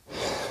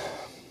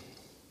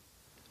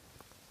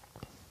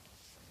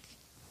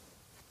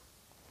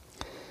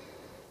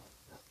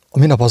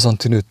minap azon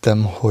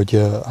tűnődtem,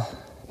 hogy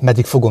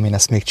meddig fogom én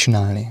ezt még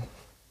csinálni.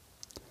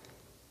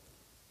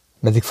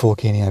 Meddig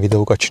fogok én ilyen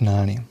videókat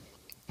csinálni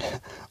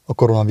a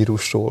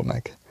koronavírusról,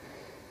 meg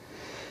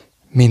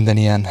minden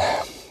ilyen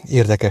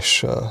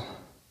érdekes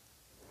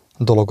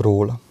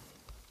dologról,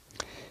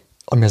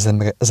 ami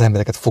az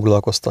embereket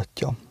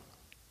foglalkoztatja.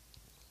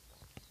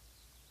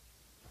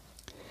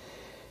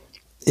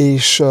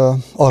 És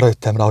arra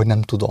jöttem rá, hogy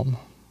nem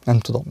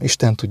tudom,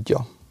 Isten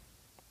tudja.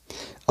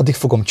 Addig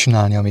fogom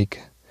csinálni,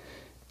 amíg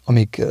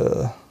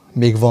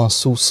még van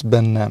szusz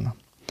bennem,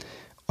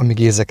 amíg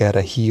érzek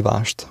erre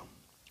hívást,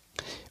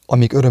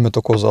 amíg örömöt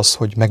okoz az,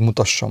 hogy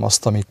megmutassam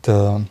azt, amit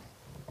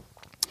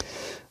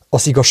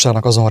az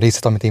igazságnak azon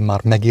részét, amit én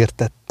már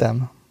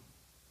megértettem.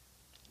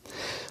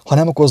 Ha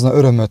nem okozna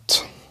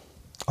örömöt,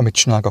 amit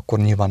csinálok, akkor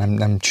nyilván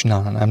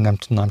nem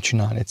tudnám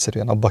csinálni,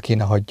 egyszerűen abba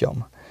kéne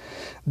hagyjam.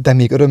 De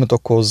még örömöt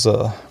okoz,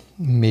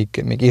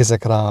 még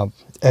érzek rá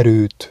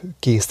erőt,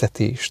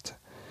 késztetést,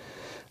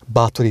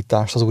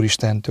 bátorítást az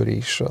Úristentől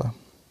is.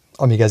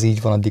 Amíg ez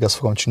így van, addig azt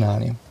fogom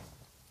csinálni.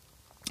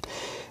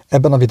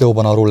 Ebben a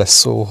videóban arról lesz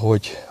szó,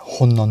 hogy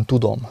honnan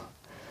tudom,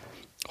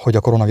 hogy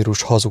a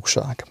koronavírus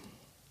hazugság.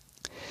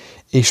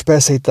 És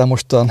persze itt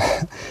mostan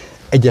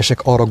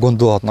egyesek arra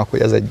gondolhatnak, hogy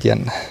ez egy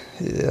ilyen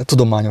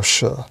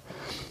tudományos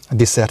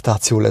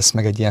disszertáció lesz,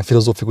 meg egy ilyen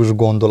filozófikus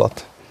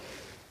gondolat.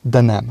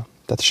 De nem.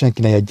 Tehát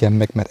senki ne jegyen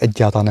meg, mert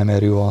egyáltalán nem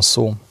erről van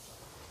szó.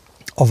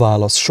 A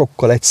válasz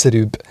sokkal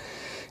egyszerűbb,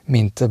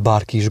 mint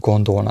bárki is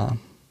gondolná.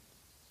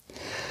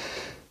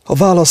 A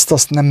választ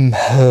azt nem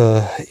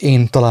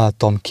én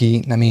találtam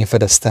ki, nem én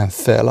fedeztem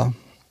fel.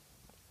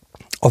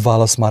 A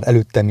válasz már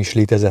előttem is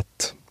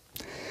létezett.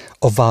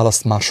 A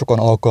választ már sokan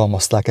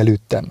alkalmazták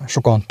előttem.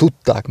 Sokan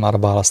tudták már a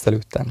választ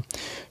előttem.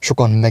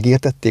 Sokan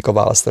megértették a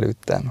választ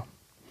előttem.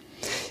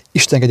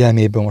 Isten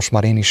kegyelméből most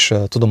már én is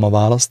tudom a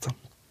választ,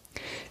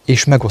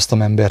 és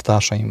megosztom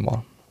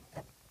embertársaimmal.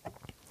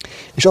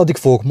 És addig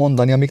fogok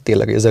mondani, amíg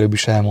tényleg az előbb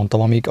is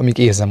elmondtam, amíg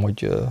érzem,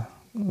 hogy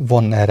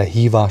van erre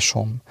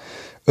hívásom,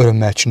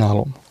 örömmel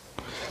csinálom.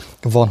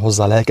 Van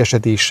hozzá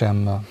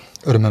lelkesedésem,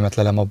 örömömet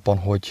lelem abban,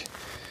 hogy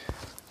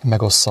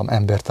megosszam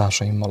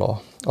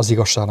embertársaimmal az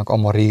igazságnak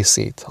ama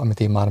részét, amit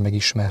én már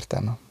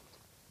megismertem.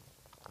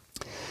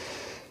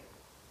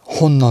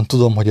 Honnan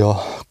tudom, hogy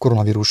a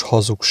koronavírus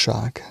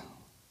hazugság?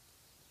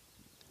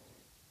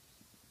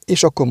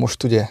 És akkor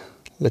most ugye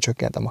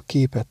lecsökkentem a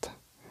képet,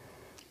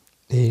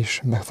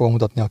 és meg fogom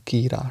mutatni a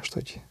kiírást,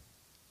 hogy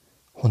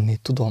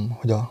honnét tudom,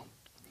 hogy a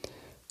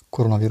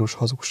koronavírus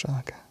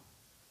hazugság.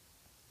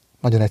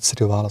 Nagyon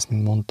egyszerű válasz,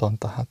 mint mondtam,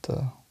 tehát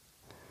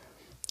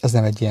ez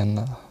nem egy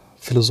ilyen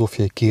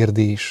filozófiai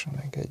kérdés,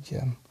 meg egy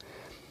ilyen,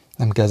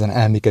 nem kell ezen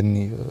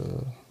elmékedni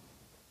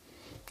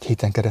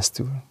héten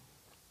keresztül.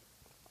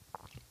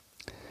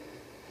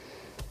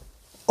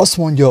 Azt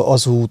mondja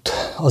az út,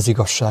 az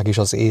igazság és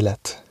az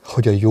élet,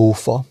 hogy a jó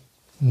fa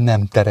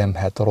nem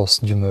teremhet a rossz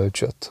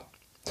gyümölcsöt.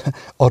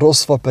 A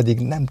rossz fa pedig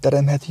nem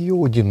teremhet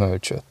jó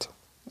gyümölcsöt.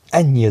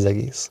 Ennyi az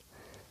egész.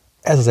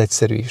 Ez az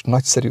egyszerű és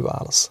nagyszerű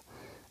válasz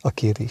a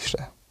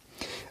kérdésre.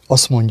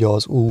 Azt mondja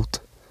az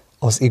út,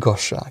 az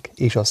igazság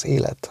és az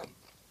élet,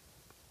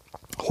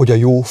 hogy a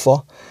jó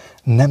fa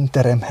nem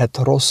teremhet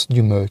rossz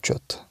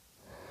gyümölcsöt.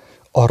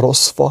 A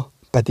rossz fa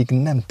pedig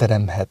nem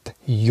teremhet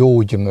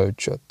jó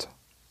gyümölcsöt.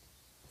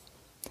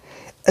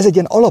 Ez egy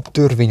ilyen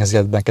alaptörvény az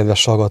életben,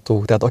 kedves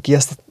hallgatók. Tehát aki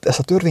ezt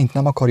a törvényt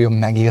nem akarja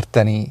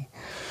megérteni,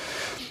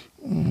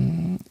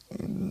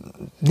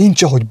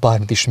 nincs, ahogy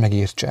bármit is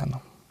megértsen.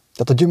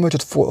 Tehát a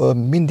gyümölcsöt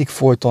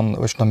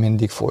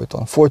mindig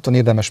folyton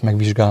érdemes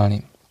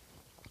megvizsgálni.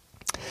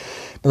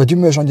 Mert a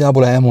gyümölcs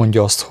nagyjából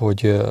elmondja azt,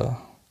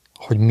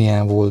 hogy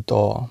milyen volt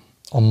a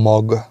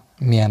mag,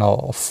 milyen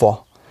a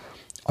fa,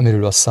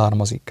 amiről az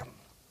származik.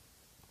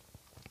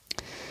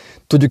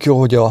 Tudjuk jó,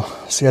 hogy a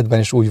életben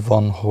is úgy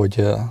van,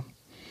 hogy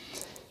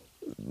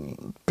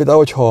például,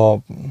 hogyha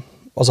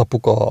az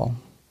apuka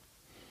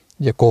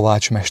ugye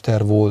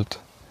kovácsmester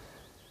volt,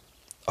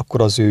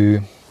 akkor az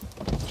ő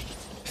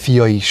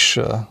fia is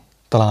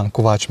talán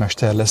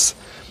kovácsmester lesz,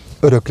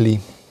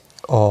 örökli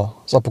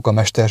az apuka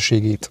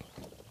mesterségét,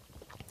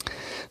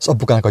 az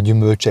apukának a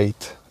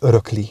gyümölcseit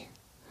örökli.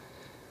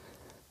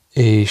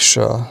 És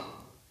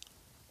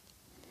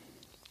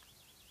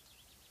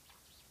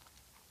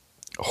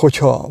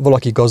hogyha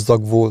valaki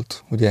gazdag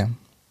volt, ugye,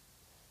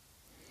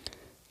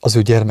 az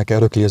ő gyermeke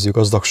örökli az ő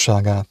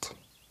gazdagságát.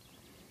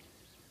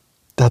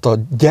 Tehát a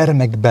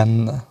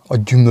gyermekben, a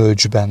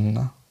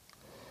gyümölcsben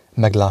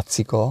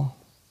meglátszik a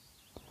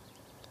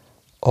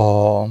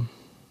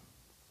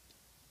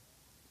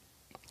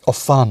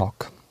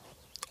fának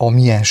a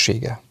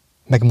miensége,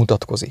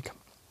 megmutatkozik.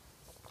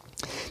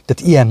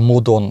 Tehát ilyen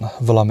módon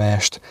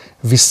valamelyest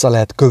vissza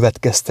lehet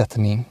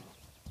következtetni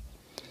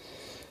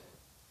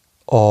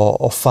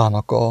a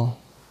fának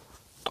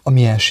a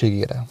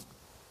mienségére.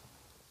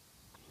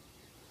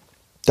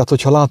 Tehát,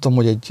 hogyha látom,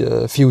 hogy egy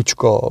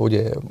fiúcska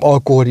ugye,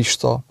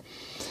 alkoholista,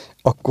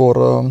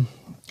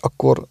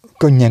 akkor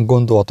könnyen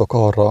gondolhatok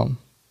arra,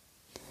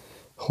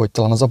 hogy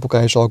talán az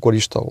apukája is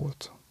alkoholista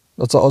volt.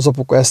 Az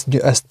apuka ezt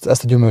a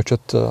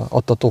gyümölcsöt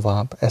adta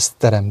tovább, ezt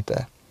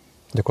teremte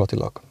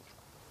gyakorlatilag.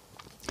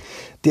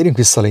 Térjünk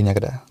vissza a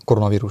lényegre,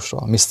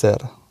 koronavírusra,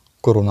 Mr.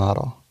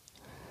 Koronára.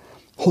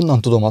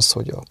 Honnan tudom azt,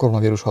 hogy a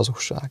koronavírus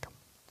hazugság?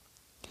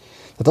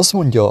 Tehát azt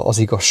mondja az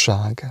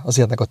igazság, az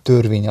életnek a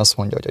törvénye azt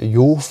mondja, hogy a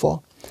jó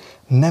fa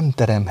nem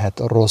teremhet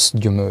rossz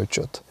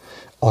gyümölcsöt,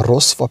 a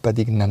rossz fa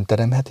pedig nem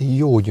teremhet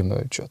jó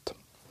gyümölcsöt.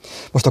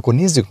 Most akkor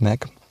nézzük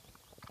meg,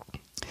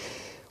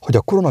 hogy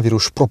a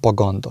koronavírus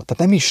propaganda,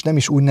 tehát nem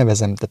is úgy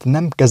nevezem, tehát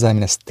nem kezelem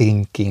én ezt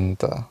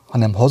tényként,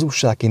 hanem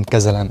hazugságként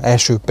kezelem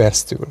első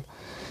perctől.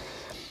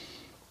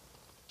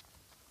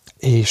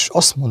 És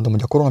azt mondom,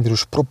 hogy a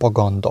koronavírus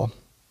propaganda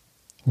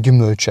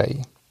gyümölcsei,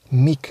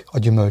 mik a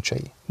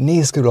gyümölcsei?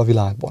 Nézz körül a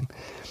világban.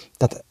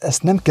 Tehát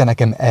ezt nem kell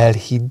nekem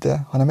elhidd,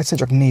 hanem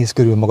egyszerűen csak nézz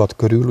körül magad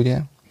körül, ugye?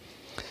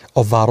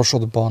 A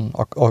városodban,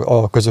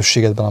 a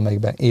közösségedben,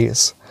 amelyikben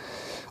élsz,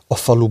 a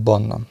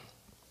faluban.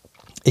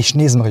 És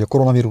nézd meg, hogy a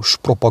koronavírus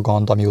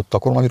propaganda, mióta a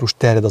koronavírus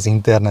terjed az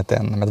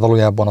interneten, mert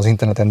valójában az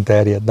interneten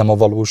terjed, nem a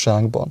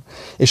valóságban,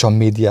 és a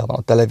médiában,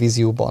 a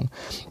televízióban,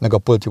 meg a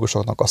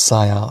politikusoknak a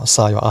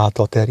szája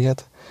által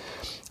terjed.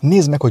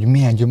 Nézd meg, hogy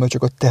milyen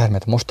gyümölcsöket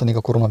termet mostanig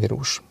a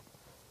koronavírus.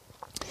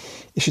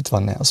 És itt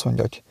van, azt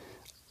mondja, hogy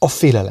a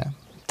félelem.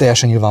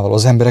 Teljesen nyilvánvaló,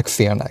 az emberek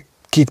félnek.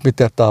 2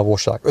 méter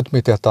távolság, 5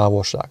 méter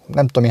távolság,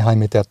 nem tudom én hány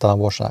méter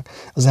távolság.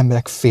 Az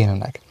emberek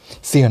félnek.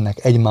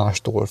 Félnek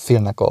egymástól,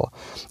 félnek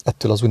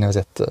ettől az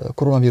úgynevezett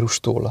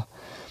koronavírustól,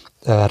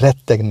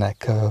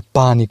 rettegnek,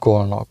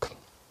 pánikolnak.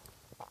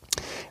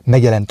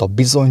 Megjelent a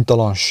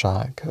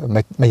bizonytalanság,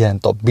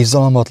 megjelent a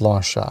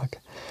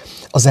bizalmatlanság.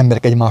 Az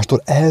emberek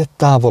egymástól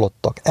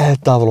eltávolodtak,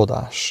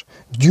 eltávolodás,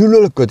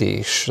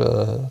 gyűlölködés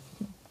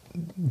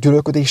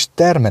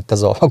termett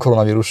ez a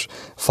koronavírus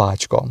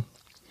fácska.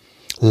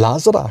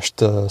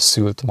 Lázadást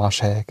szült más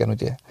helyeken,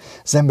 ugye?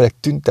 Az emberek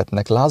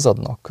tüntetnek,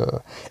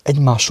 lázadnak,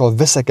 egymással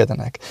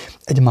veszekednek,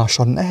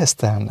 egymással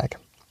neheztelnek.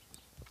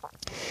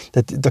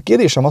 Tehát a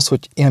kérdésem az,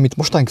 hogy én amit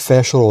mostanig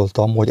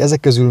felsoroltam, hogy ezek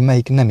közül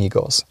melyik nem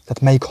igaz,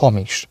 tehát melyik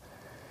hamis.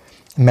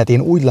 Mert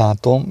én úgy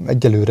látom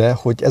egyelőre,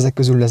 hogy ezek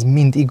közül ez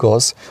mind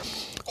igaz,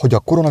 hogy a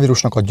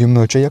koronavírusnak a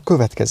gyümölcsei a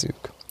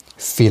következők.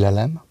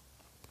 Félelem,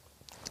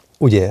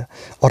 ugye,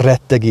 a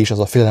rettegés az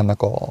a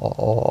félelemnek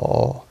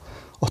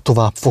a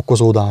tovább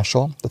fokozódása,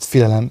 tehát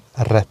félelem,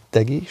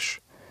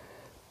 rettegés,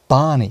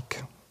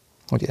 pánik,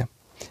 ugye,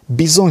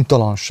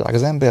 bizonytalanság,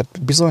 az ember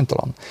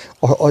bizonytalan,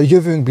 a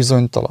jövőnk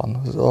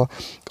bizonytalan,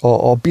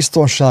 a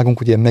biztonságunk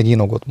ugye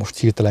meginogott most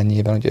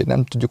hirtelenjében, ugye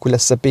nem tudjuk, hogy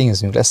lesz-e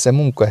pénzünk, lesz-e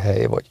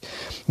munkahely, vagy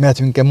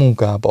mehetünk-e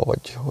munkába,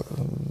 vagy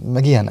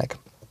meg ilyenek.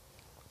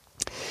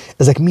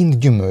 Ezek mind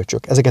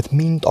gyümölcsök, ezeket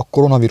mind a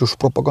koronavírus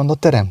propaganda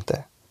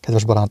teremte,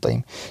 kedves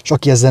barátaim. És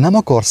aki ezzel nem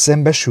akar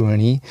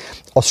szembesülni,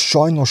 az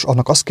sajnos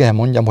annak azt kell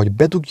mondjam, hogy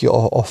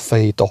bedugja a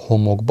fejét a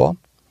homokba,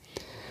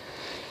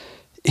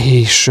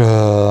 és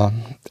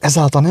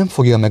ezáltal nem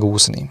fogja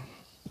megúszni.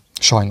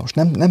 Sajnos.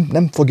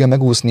 Nem fogja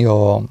megúszni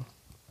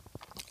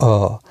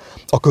a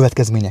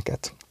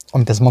következményeket,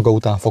 amit ez maga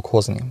után fog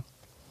hozni.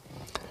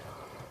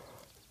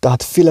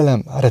 Tehát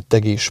félelem,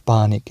 rettegés,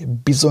 pánik,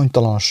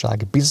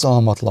 bizonytalanság,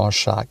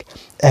 bizalmatlanság,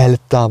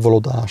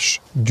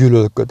 eltávolodás,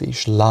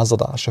 gyűlölködés,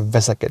 lázadás,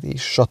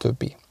 veszekedés,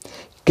 stb.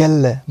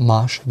 Kell-e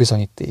más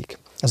bizonyíték?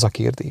 Ez a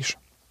kérdés.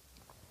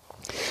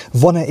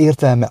 Van-e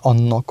értelme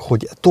annak,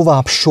 hogy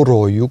tovább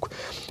soroljuk,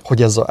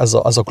 hogy ez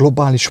a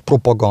globális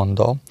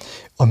propaganda,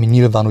 ami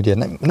nyilván ugye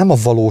nem a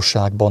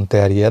valóságban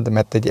terjed,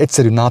 mert egy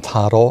egyszerű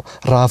náthára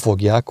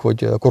ráfogják,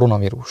 hogy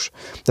koronavírus.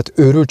 Tehát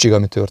őrültség,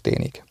 ami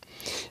történik.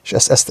 És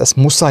ezt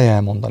muszáj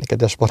elmondani,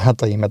 kedves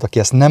barátaim, mert aki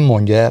ezt nem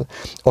mondja el,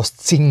 az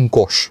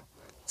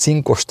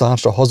cinkos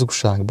társ a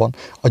hazugságban,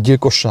 a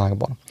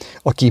gyilkosságban.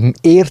 Aki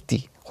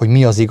érti, hogy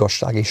mi az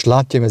igazság, és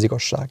látja, mi az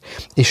igazság,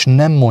 és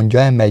nem mondja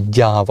el, mert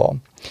gyáva.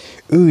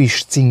 Ő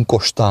is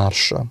cinkos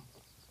társ.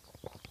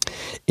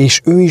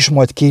 És ő is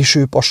majd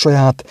később a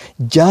saját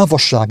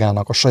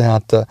gyávasságának, a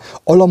saját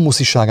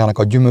alamusziságának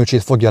a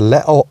gyümölcsét fogja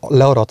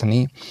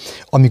learatni,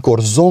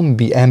 amikor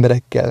zombi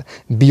emberekkel,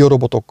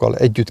 biorobotokkal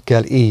együtt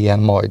kell éljen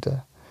majd.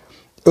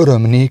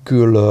 Öröm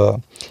nélkül,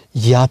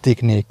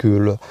 játék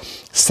nélkül,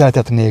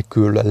 szeretet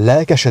nélkül,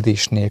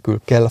 lelkesedés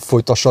nélkül kell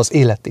folytassa az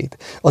életét.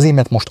 Azért,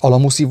 mert most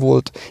alamuszi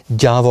volt,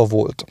 gyáva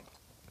volt.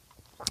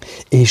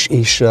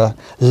 És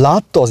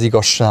látta az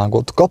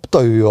igazságot,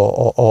 kapta ő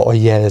a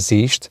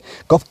jelzést,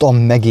 kapta a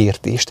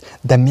megértést,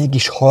 de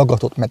mégis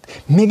hallgatott,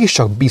 mert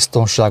mégiscsak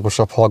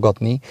biztonságosabb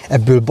hallgatni,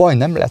 ebből baj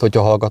nem lehet,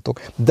 hogyha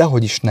hallgatok,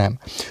 dehogy is nem.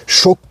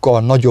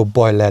 Sokkal nagyobb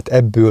baj lehet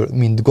ebből,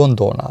 mint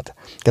gondolnád,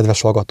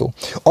 kedves hallgató.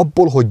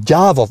 Abból, hogy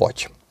gyáva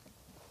vagy,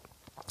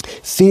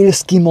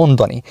 félsz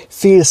kimondani,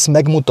 félsz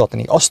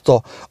megmutatni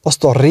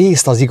azt a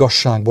részt az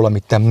igazságból,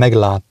 amit te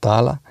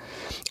megláttál,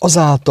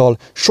 azáltal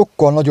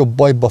sokkal nagyobb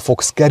bajba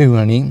fogsz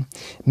kerülni,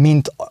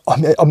 mint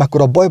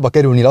amikor a bajba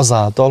kerülnél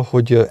azáltal,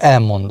 hogy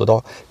elmondod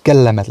a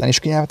kellemetlen és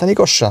kényelmetlen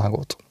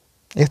igazságot.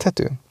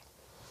 Érthető?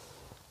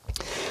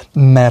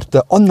 Mert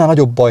annál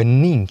nagyobb baj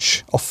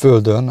nincs a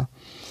Földön,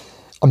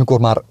 amikor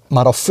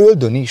már a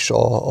Földön is,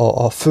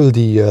 a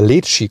földi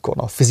létsíkon,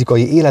 a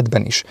fizikai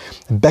életben is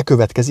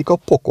bekövetkezik a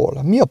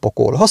pokol. Mi a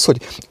pokol? Az,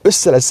 hogy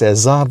össze leszel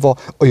zárva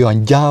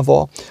olyan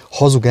gyáva,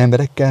 hazug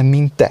emberekkel,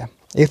 mint te.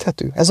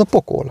 Érthető? Ez a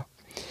pokol.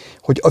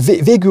 Hogy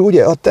végül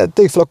ugye, te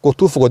fel akkor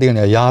túl fogod élni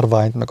a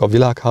járványt, meg a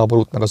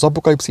világháborút, meg az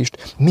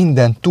apokalipszist,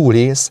 minden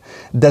túlélsz,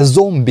 de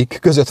zombik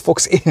között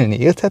fogsz élni,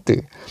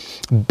 érthető?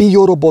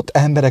 Biorobot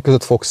emberek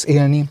között fogsz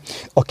élni,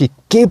 akik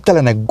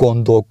képtelenek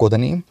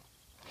gondolkodni,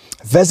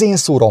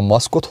 vezényszóra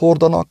maszkot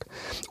hordanak,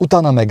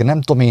 utána meg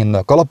nem tudom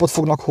én, kalapot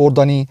fognak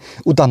hordani,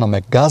 utána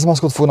meg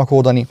gázmaszkot fognak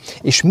hordani,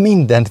 és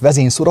mindent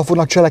vezényszóra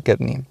fognak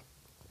cselekedni.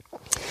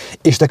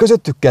 És te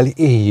közöttükkel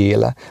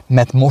éljél,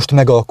 mert most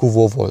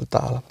megalkuvó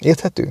voltál.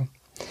 Érthető?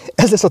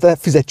 Ez lesz a te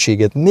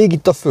fizetséged, még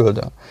itt a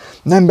Földön.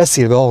 Nem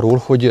beszélve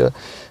arról, hogy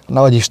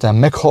nagy Isten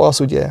meghalsz,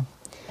 ugye,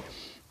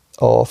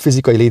 a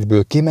fizikai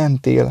létből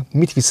kimentél,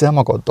 mit viszel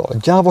magaddal?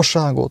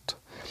 Gyávaságot,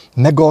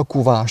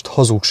 megalkuvást,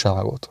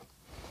 hazugságot.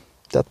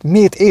 Tehát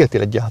miért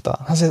éltél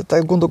egyáltalán?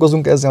 Tehát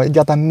gondolkozunk ezzel, hogy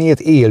egyáltalán miért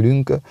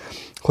élünk,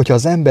 hogyha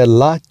az ember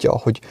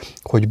látja,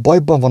 hogy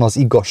bajban van az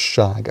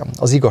igazság.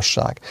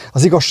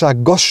 Az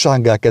igazság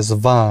gazsággá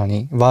kezd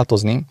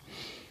változni.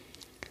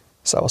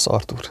 Szevasz,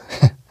 Artur.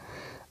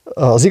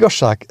 Az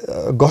igazság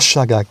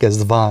gazsággá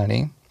kezd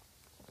válni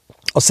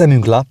a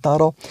szemünk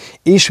láttára,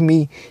 és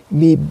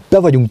mi be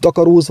vagyunk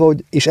takarózva,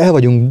 és el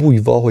vagyunk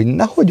bújva, hogy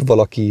nehogy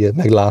valaki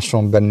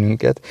meglásson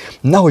bennünket,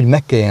 nehogy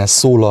meg kelljen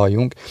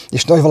szólaljunk,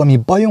 és nehogy valami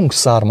bajunk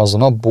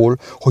származzon abból,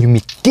 hogy mi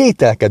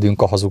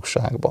kételkedünk a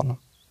hazugságban.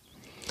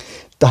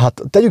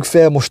 Tehát tegyük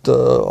fel most,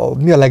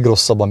 mi a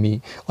legrosszabb,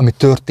 ami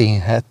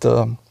történhet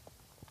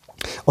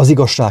az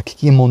igazság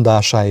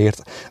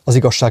kimondásáért, az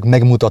igazság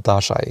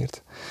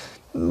megmutatásáért.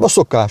 A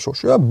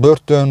szokásos,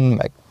 börtön,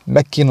 meg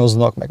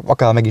megkínoznak, meg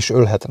akár meg is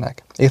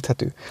ölhetnek.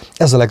 Érthető?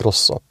 Ez a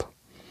legrosszabb.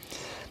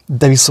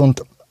 De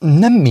viszont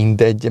nem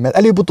mindegy, mert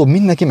előbb-utóbb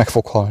mindenki meg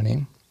fog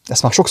halni.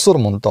 Ezt már sokszor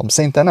mondtam.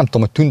 Szerintem nem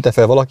tudom, hogy tűnte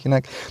fel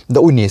valakinek, de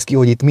úgy néz ki,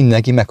 hogy itt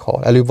mindenki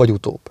meghal, előbb vagy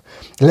utóbb.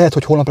 Lehet,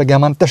 hogy holnap reggel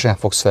már te sem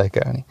fogsz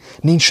felkelni.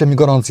 Nincs semmi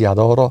garanciád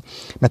arra,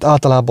 mert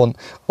általában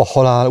a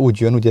halál úgy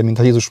jön, ugye, mint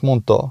Jézus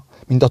mondta,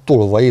 mint a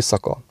tolva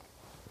éjszaka.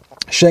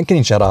 Senki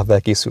nincsen rá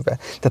felkészülve.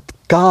 Tehát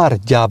kár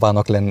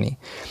gyávának lenni.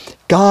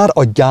 Kár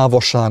a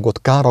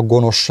gyávaságot, kár a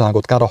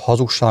gonoszságot, kár a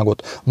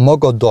hazugságot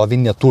magaddal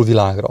vinni a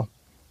túlvilágra.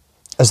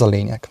 Ez a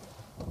lényeg.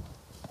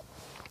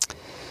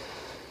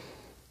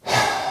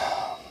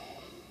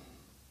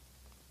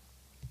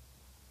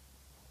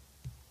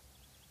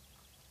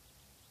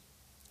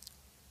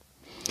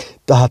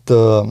 Tehát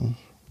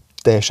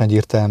teljesen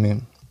egyértelmű.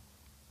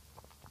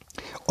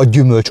 A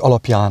gyümölcs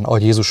alapján,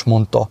 ahogy Jézus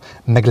mondta,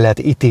 meg lehet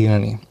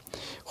ítélni,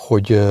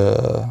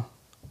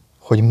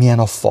 hogy milyen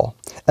a fa.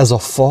 Ez a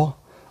fa,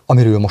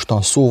 amiről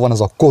mostan szó van, ez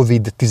a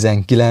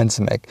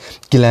COVID-19, meg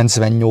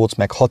 98,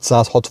 meg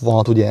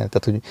 666, ugye,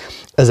 tehát hogy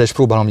ezzel is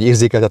próbálom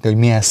érzékeltetni, hogy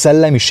milyen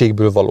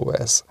szellemiségből való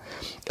ez.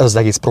 Ez az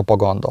egész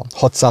propaganda.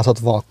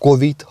 660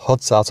 COVID,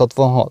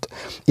 666.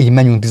 Így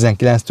menjünk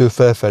 19-től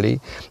felfelé,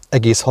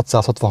 egész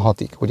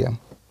 666-ig, ugye.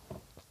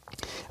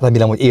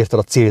 Remélem, hogy érted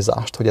a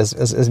célzást, hogy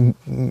ez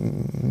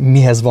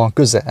mihez van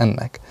köze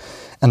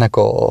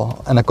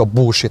ennek a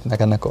bullshitnek,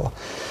 ennek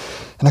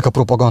a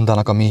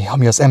propagandának,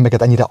 ami az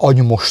embereket ennyire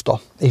agymosta,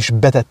 és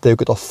betette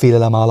őket a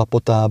félelem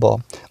állapotába,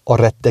 a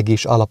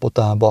rettegés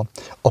állapotába,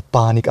 a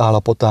pánik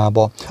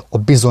állapotába, a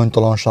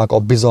bizonytalanság, a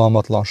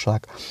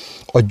bizalmatlanság,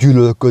 a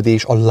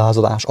gyűlölködés, a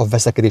lázadás, a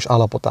veszekedés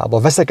állapotába.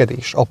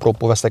 Veszekedés,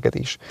 apropó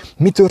veszekedés.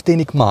 Mi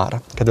történik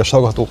már, kedves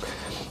hallgatók?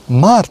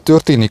 Már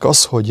történik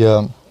az, hogy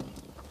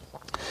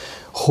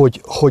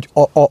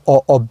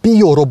a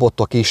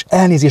biorobotok, és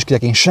elnézést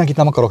kérek, én senkit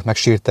nem akarok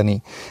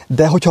megsérteni,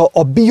 de hogyha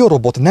a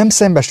biorobot nem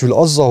szembesül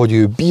azzal, hogy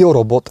ő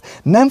biorobot,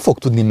 nem fog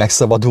tudni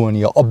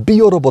megszabadulnia a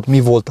biorobot mi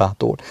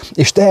voltától,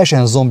 és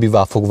teljesen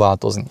zombivá fog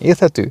változni.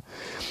 Érthető?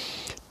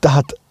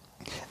 Tehát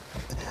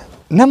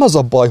nem az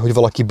a baj, hogy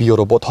valaki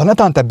biorobot, ha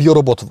netán te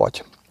biorobot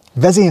vagy,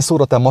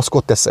 vezényszóra te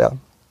maszkot teszel,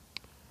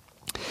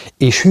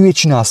 és hülyét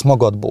csinálsz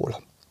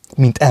magadból,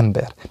 mint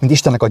ember, mint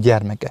Istennek a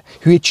gyermeke.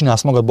 Hülyét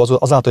csinálsz magadból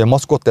azáltal, hogy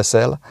maszkot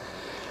teszel,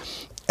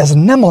 ez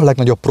nem a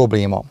legnagyobb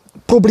probléma.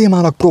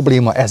 Problémának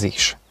probléma ez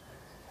is.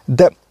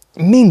 De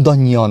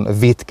mindannyian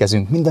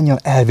vétkezünk, mindannyian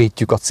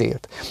elvétjük a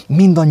célt.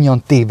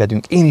 Mindannyian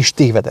tévedünk, én is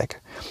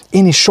tévedek.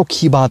 Én is sok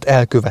hibát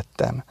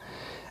elkövettem.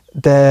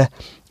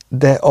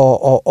 De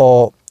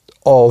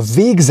a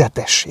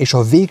végzetes és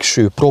a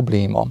végső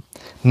probléma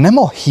nem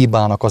a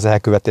hibának az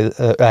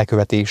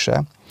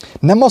elkövetése,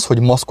 nem az, hogy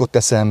maszkot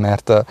teszel,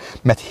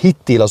 mert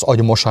hittél az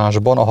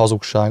agymosásban, a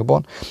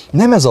hazugságban.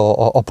 Nem ez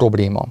a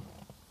probléma.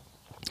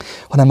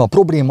 Hanem a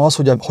probléma az,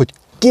 hogy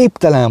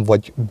képtelen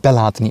vagy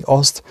belátni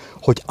azt,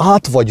 hogy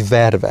át vagy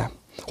verve,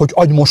 hogy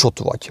agymosott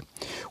vagy,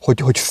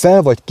 hogy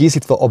fel vagy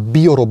készítve a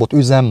biorobot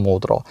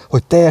üzemmódra,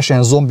 hogy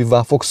teljesen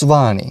zombivá fogsz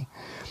válni,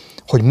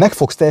 hogy meg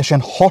fogsz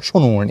teljesen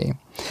hasonulni,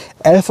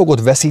 el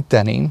fogod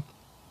veszíteni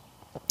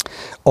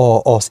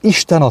az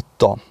Isten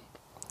adta,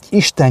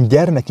 Isten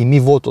gyermeki mi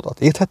voltodat.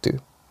 Érthető?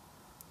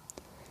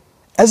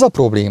 Ez a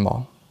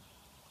probléma.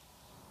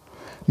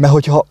 Mert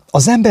hogyha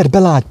az ember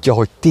belátja,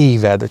 hogy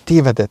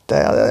tévedett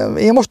el,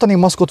 én mostanig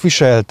maszkot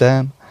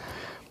viseltem,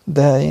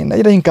 de én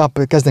egyre inkább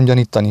kezdem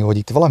gyanítani, hogy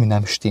itt valami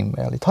nem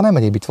stimmel. Itt, ha nem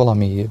egyéb, itt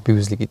valami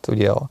bűzlik, itt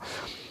ugye a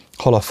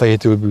hal a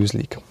fejétől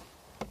bűzlik.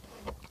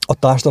 A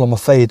társadalom a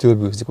fejétől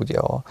bűzlik, ugye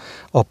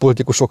a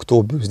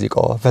politikusoktól bűzlik,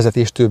 a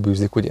vezetéstől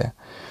bűzlik, ugye.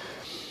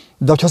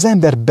 De hogyha az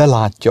ember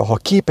belátja, ha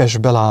képes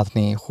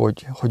belátni,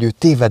 hogy ő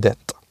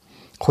tévedett,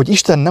 hogy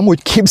Isten nem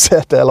úgy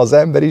képzelte el az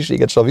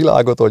emberiséget és a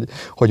világot,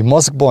 hogy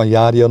maszkban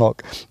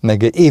járjanak,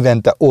 meg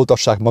évente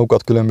oltassák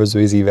magukat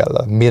különböző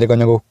ízével,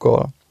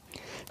 méreganyagokkal.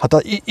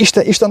 Hát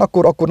Isten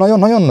akkor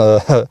nagyon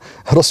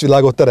rossz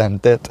világot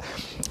teremtett,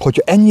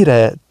 hogyha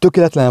ennyire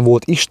tökéletlen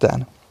volt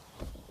Isten,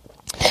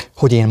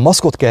 hogy én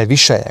maszkot kell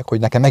viseljek, hogy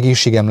nekem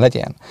egészségem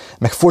legyen,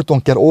 meg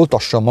folyton kell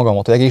oltassam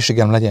magamat, hogy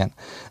egészségem legyen,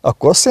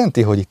 akkor azt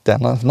jelenti, hogy itt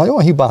nagyon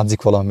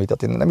hibázik valami.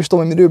 Tehát én nem is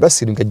tudom, hogy miről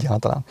beszélünk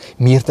egyáltalán.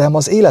 Mi értelme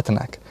az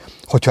életnek,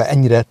 hogyha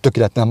ennyire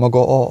tökéletlen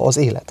maga az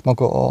élet,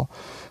 maga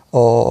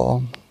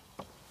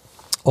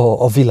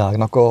a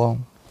világnak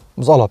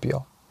az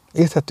alapja.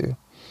 Érthető?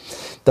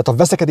 Tehát a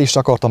veszekedésre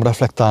akartam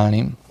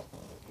reflektálni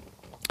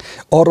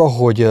arra,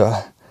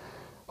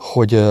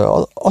 hogy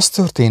az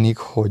történik,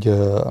 hogy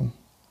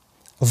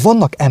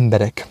vannak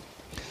emberek,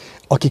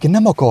 akik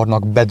nem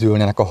akarnak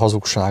bedőlni ennek a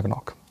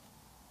hazugságnak.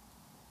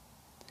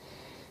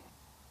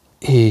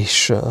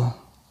 És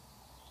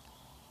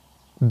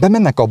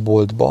bemennek a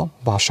boltba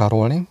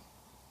vásárolni,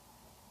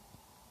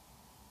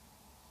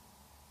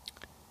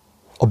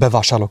 a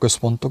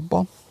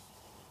bevásárlóközpontokba,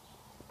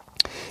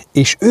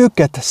 és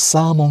őket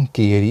számon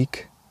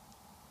kérik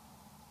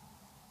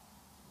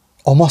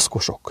a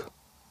maszkosok.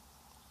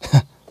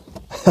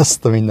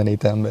 Ezt a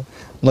mindenit ember.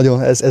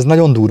 Ez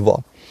nagyon durva.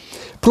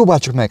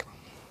 Próbáljuk meg.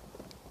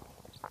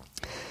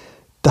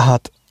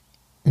 Tehát,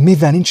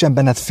 mivel nincsen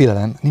benned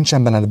félelem,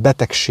 nincsen benned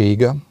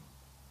betegség,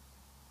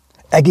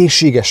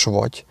 egészséges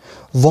vagy,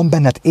 van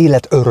benned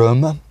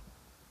életöröm,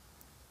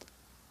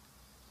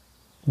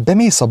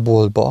 bemész a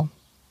boltba,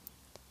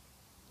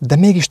 de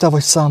mégis te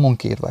vagy számon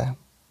kérve.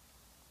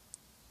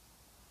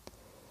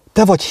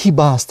 Te vagy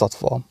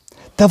hibáztatva,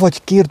 te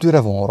vagy kérdőre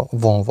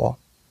vonva,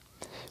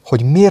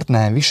 hogy miért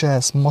nem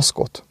viselsz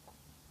maszkot.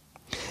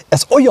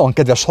 Ez olyan,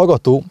 kedves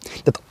hallgató,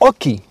 tehát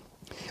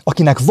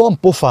akinek van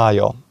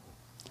pofája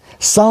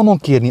számon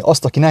kérni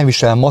azt, aki nem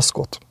visel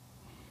maszkot,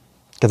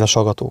 kedves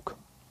hallgatók.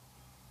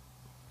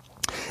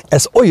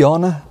 Ez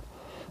olyan,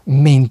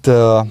 mint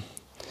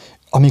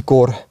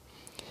amikor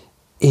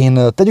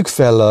én tegyük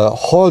fel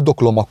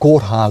haldoklom a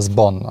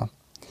kórházban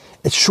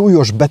egy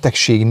súlyos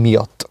betegség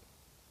miatt,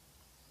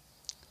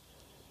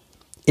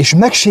 és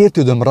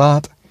megsértődöm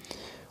rád,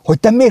 hogy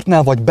te miért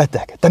nem vagy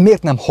beteg, te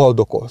miért nem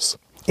haldokolsz.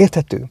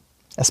 Érthető?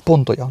 Ez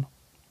pont olyan.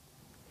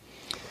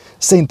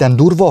 Szerintem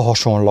durva a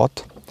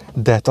hasonlat,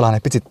 de talán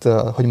egy picit,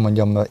 hogy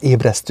mondjam,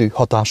 ébresztő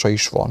hatása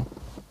is van.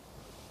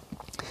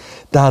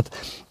 Tehát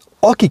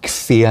akik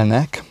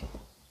félnek,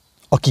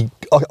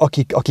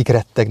 akik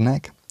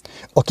rettegnek,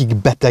 akik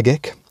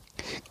betegek,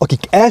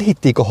 akik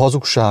elhitték a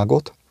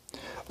hazugságot,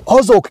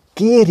 azok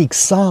kérik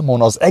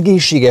számon az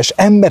egészséges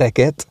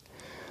embereket,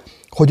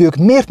 hogy ők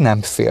miért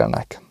nem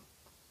félnek.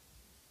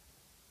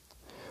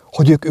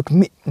 Hogy ők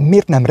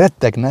miért nem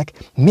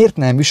rettegnek, miért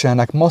nem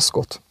viselnek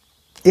maszkot.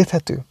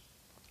 Érthető?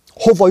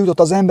 Hova jutott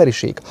az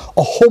emberiség?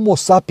 A homo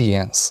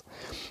sapiens.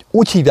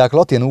 Úgy hívják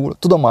latinul,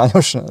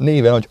 tudományos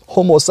néven, hogy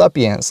homo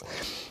sapiens.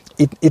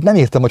 Itt nem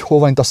értem, hogy hol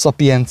van itt a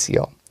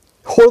szapiencia.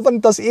 Hol van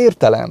itt az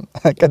értelem,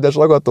 kedves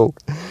hallgatók?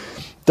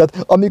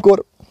 Tehát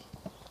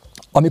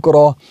amikor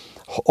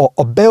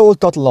a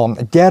beoltatlan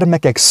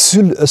gyermekek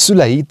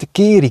szüleit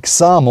kérik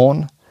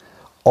számon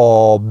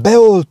a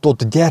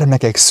beoltott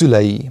gyermekek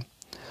szülei,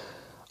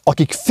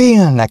 akik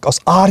félnek az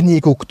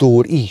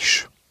árnyékoktól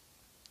is,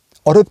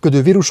 a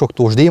röpködő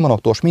vírusoktól,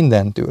 démonoktól,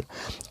 mindentől,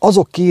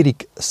 azok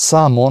kérik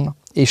számon,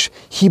 és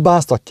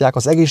hibáztatják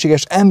az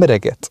egészséges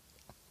embereket.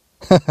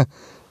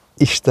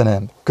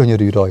 Istenem,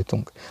 könyörülj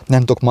rajtunk.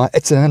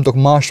 Egyszerűen nem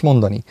tudok más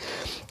mondani.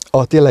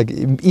 Tényleg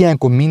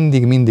ilyenkor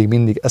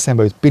mindig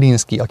eszembe jut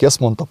Pirinszky, aki azt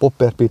mondta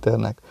Popper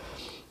Péternek,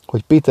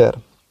 hogy Péter,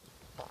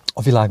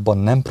 a világban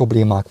nem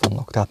problémák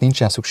vannak, tehát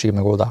nincsen szükség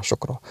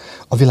megoldásokra.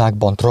 A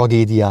világban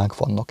tragédiák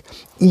vannak.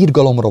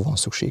 Irgalomra van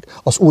szükség.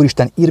 Az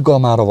Úristen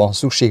irgalmára van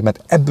szükség,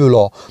 mert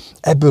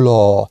ebből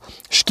a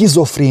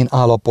skizofrén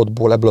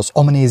állapotból, ebből az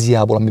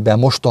amnéziából, amiben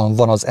mostan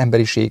van az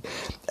emberiség,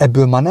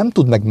 ebből már nem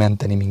tud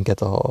megmenteni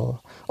minket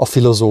a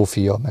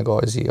filozófia, meg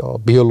a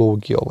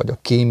biológia, vagy a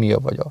kémia,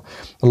 vagy a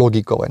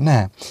logika, vagy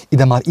ne.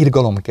 Ide már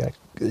irgalom kell.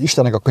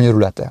 Istennek a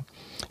könyörülete.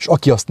 És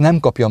aki azt nem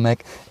kapja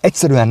meg,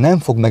 egyszerűen nem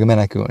fog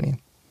megmenekülni.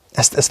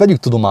 Ezt vegyük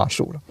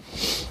tudomásul.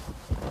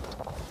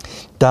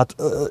 Tehát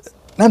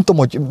nem tudom,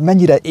 hogy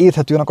mennyire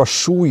érthető annak a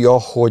súlya,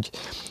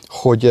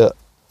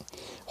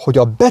 hogy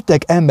a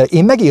beteg ember...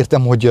 Én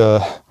megértem,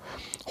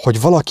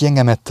 hogy valaki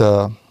engemet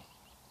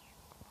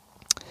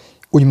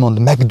úgymond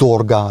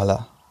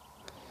megdorgál,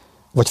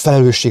 vagy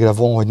felelősségre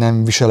von, hogy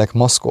nem viselek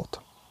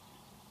maszkot.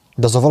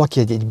 De az a valaki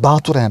egy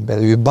bátor ember,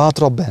 ő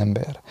bátrabb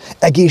ember,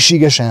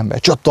 egészséges ember,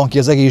 csattan ki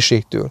az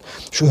egészségtől,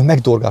 és ő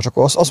megdorgál,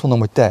 akkor azt mondom,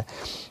 hogy te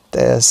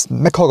ezt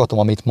meghallgatom,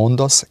 amit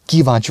mondasz,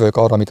 kíváncsi vagyok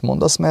arra, amit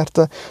mondasz, mert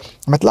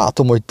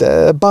látom, hogy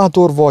te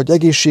bátor vagy,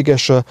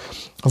 egészséges,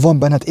 van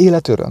benned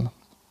életöröm.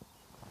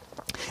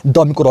 De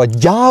amikor a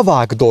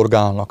gyávák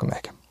dorgálnak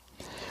meg,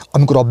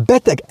 amikor a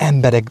beteg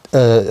emberek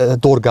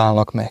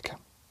dorgálnak meg,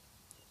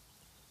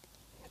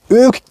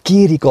 ők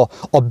kérik,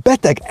 a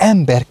beteg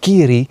ember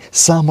kéri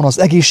számon az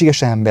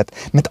egészséges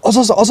embert, mert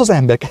az az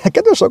ember,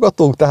 kedves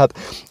hallgatók, tehát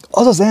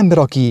az az ember,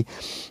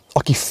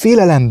 aki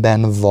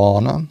félelemben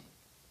van,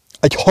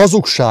 egy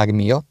hazugság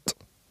miatt,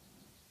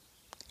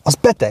 az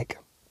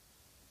beteg.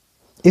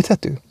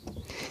 Érthető?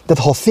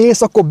 Tehát ha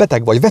félsz, akkor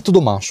beteg vagy. Vedd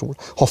tudomásul.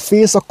 Ha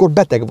félsz, akkor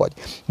beteg vagy.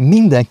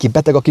 Mindenki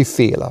beteg, aki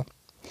fél.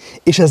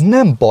 És ez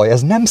nem baj,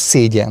 ez nem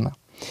szégyen.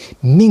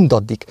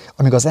 Mindaddig,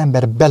 amíg az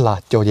ember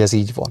belátja, hogy ez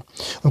így van.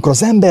 Amikor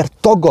az ember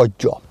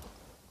tagadja,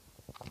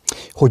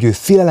 hogy ő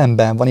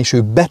félelemben van, és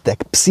ő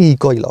beteg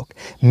pszichikailag,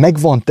 meg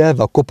van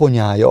telve a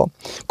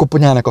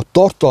koponyának a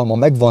tartalma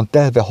meg van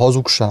telve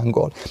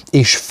hazugsággal,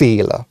 és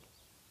fél,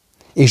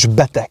 és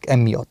beteg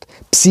emiatt,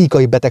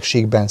 pszichikai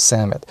betegségben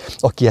szenved.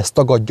 Aki ezt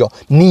tagadja,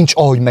 nincs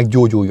ahogy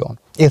meggyógyuljon.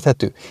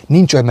 Érthető?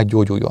 Nincs ahogy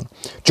meggyógyuljon.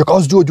 Csak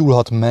az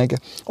gyógyulhat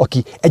meg,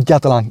 aki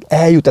egyáltalán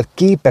eljut,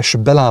 képes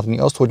belátni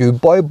azt, hogy ő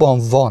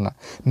bajban van,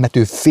 mert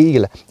ő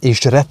fél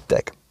és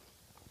retteg.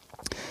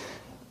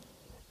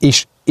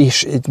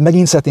 És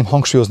megint szeretném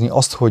hangsúlyozni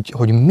azt,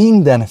 hogy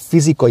minden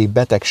fizikai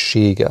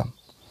betegsége,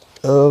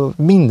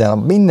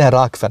 minden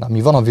rákfene,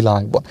 ami van a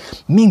világban,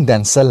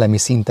 minden szellemi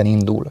szinten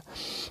indul.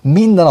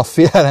 Minden a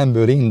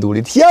félelemből indul.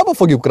 Itt hiába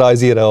fogjuk rá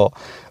ezére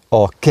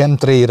a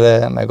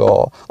chemtrailre, meg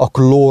a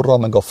klórra,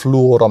 meg a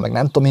fluorra, meg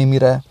nem tudom én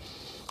mire,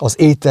 az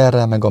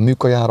éterre, meg a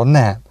műkajára,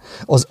 nem.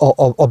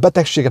 A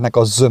betegségeknek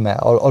a zöme,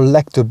 a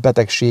legtöbb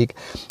betegség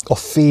a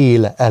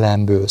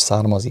félelemből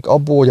származik.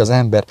 Abból, hogy az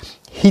ember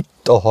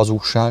hitt a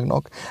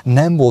hazugságnak,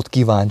 nem volt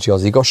kíváncsi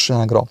az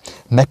igazságra,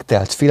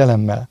 megtelt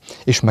félelemmel,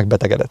 és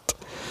megbetegedett.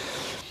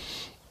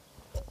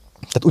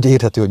 Tehát ugye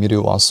érthető, hogy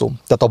miről van szó.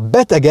 Tehát a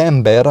beteg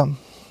ember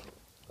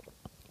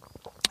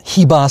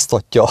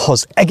hibáztatja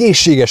az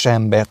egészséges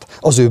embert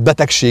az ő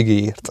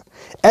betegségéért.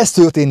 Ez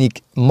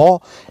történik ma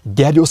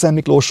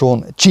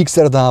Gyergyószentmiklóson,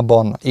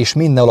 Csíkszerdában és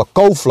mindenhol a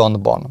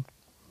Kauflandban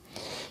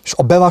és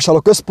a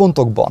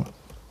bevásárlóközpontokban,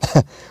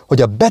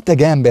 hogy a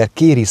beteg ember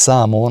kéri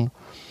számon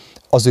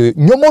az ő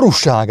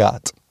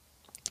nyomorúságát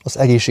az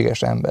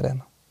egészséges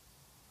emberen.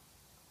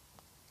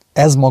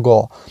 Ez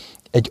maga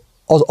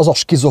az a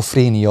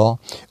skizofrénia,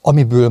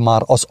 amiből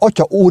már az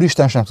Atya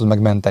Úristen sem tud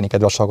megmenteni,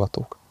 kedves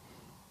hallgatók.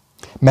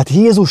 Mert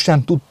Jézus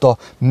sem tudta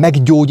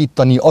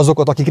meggyógyítani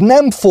azokat, akik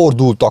nem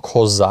fordultak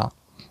hozzá.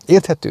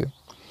 Érthető?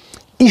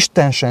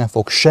 Isten sem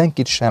fog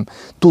senkit sem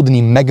tudni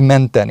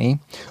megmenteni,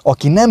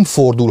 aki nem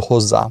fordul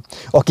hozzá,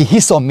 aki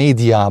hisz a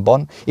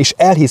médiában, és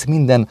elhisz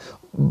minden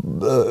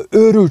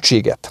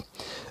őrültséget.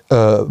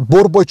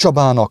 Borboly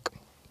Csabának,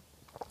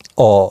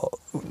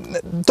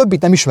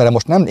 többit nem ismerem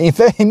most, nem? Én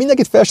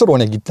mindenkit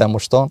felsorolnék itt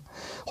mostan,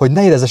 hogy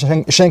ne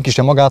érezze senki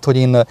sem magát, hogy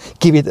én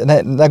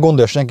ne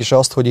gondolja senki sem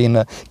azt, hogy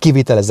én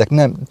kivételezzek.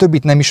 Nem,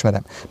 többit nem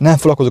ismerem. Nem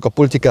foglalkozok a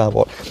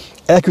politikával.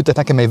 Elküldtek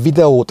nekem egy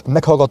videót,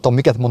 meghallgattam,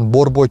 miket mond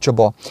Borboly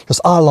Csaba, és az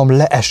állam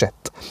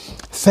leesett.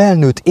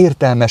 Felnőtt,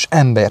 értelmes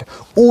ember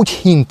úgy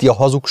hinti a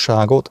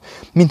hazugságot,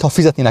 mintha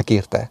fizetnének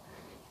érte.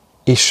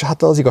 És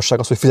hát az igazság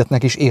az, hogy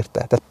fizetnek is érte.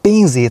 Tehát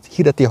pénzét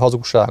hirdeti a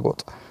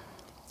hazugságot.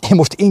 Én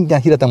most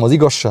ingyen hirdetem az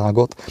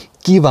igazságot,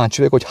 kíváncsi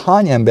vagyok, hogy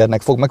hány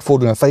embernek fog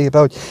megfordulni a fejébe,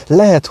 hogy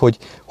lehet,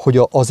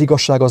 hogy az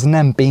igazság az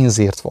nem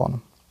pénzért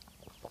van.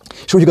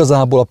 És úgy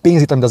igazából a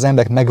pénzét, amit az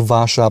emberek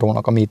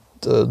megvásárolnak, amit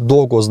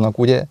dolgoznak,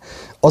 ugye,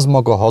 az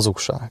maga a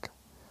hazugság.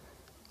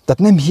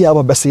 Tehát nem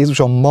hiába beszél Jézus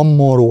a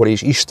mammonról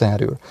és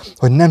Istenről,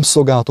 hogy nem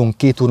szolgáltunk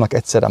két úrnak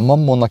egyszerre,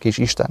 mammonnak és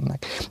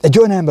Istennek. Egy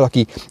olyan ember,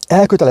 aki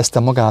elkötelezte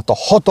magát a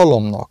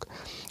hatalomnak,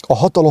 a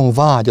hatalom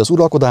vágy, az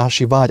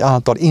uralkodási vágy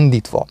által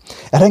indítva,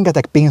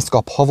 rengeteg pénzt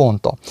kap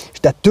havonta, és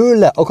te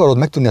tőle akarod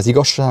megtudni az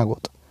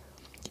igazságot,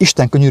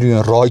 Isten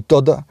könyörüljön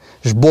rajtad,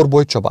 és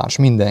Borboly Csabán, és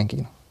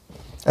mindenkin.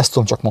 Ezt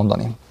tudom csak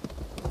mondani.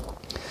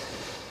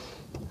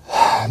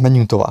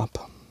 Menjünk tovább.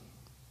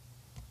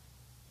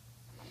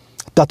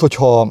 Tehát,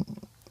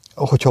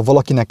 hogyha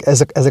valakinek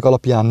ezek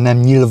alapján nem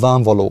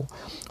nyilvánvaló,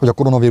 hogy a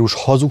koronavírus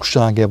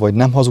hazugság-e, vagy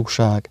nem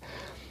hazugság,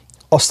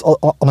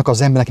 annak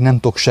az embernek nem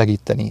tudok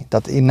segíteni.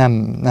 Tehát én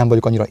nem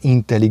vagyok annyira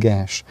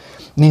intelligens,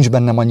 nincs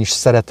bennem annyi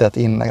szeretet,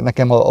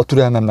 nekem a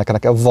türelmemnek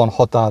nekem van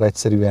határa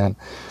egyszerűen.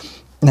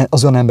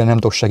 Az olyan ember nem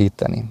tudok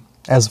segíteni.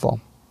 Ez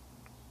van.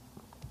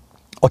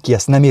 Aki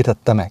ezt nem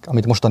értette meg,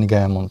 amit mostanig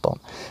elmondtam.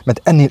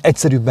 Mert ennél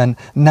egyszerűbben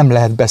nem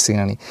lehet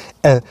beszélni.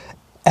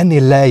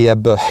 Ennél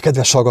lejjebb,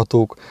 kedves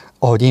hallgatók,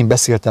 ahogy én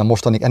beszéltem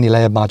mostanig, ennél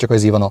lejjebb már csak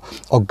az van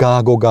a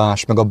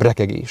gágogás, meg a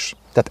brekegés.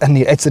 Tehát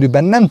ennél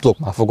egyszerűbben nem tudok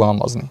már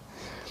fogalmazni.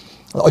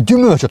 A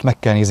gyümölcsöt meg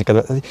kell nézni.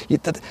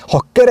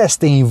 Ha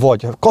keresztény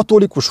vagy,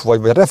 katolikus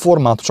vagy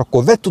református,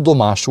 akkor vedd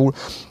tudomásul,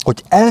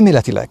 hogy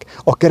elméletileg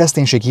a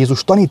kereszténység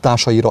Jézus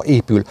tanításaira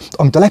épül,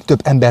 amit a legtöbb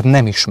ember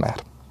nem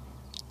ismer.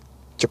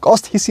 Csak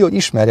azt hiszi, hogy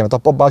ismerje, mert a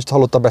papást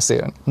hallotta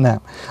beszélni.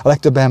 Nem. A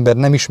legtöbb ember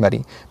nem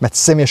ismeri, mert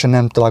személyesen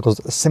nem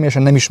találkozott,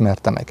 személyesen nem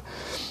ismerte meg.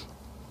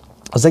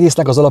 Az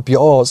egésznek az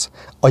alapja az,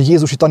 a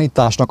jézusi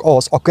tanításnak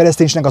az, a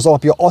kereszténységnek az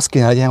alapja az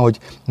kéne legyen, hogy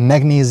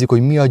megnézzük,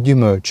 hogy mi a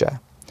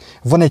gyümölcse.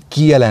 Van egy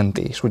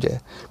kijelentés, ugye?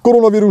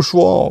 Koronavírus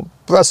van,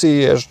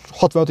 veszélyes,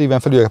 65 éven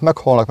felüliek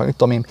meghalnak, meg mit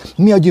tudom én.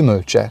 Mi a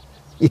gyümölcse?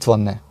 Itt van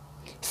ne.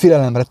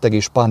 Félelem,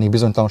 rettegés, pánik,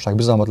 bizonytalanság,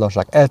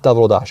 bizalmatlanság,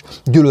 eltávolodás,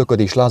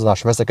 gyűlölködés,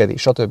 lázadás,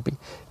 veszekedés, stb.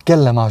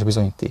 Kell-e más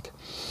bizonyíték?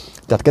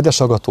 Tehát, kedves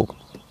hallgatók,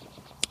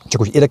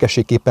 csak úgy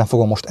érdekességképpen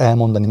fogom most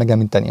elmondani,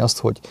 megemlíteni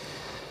azt,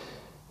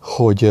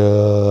 hogy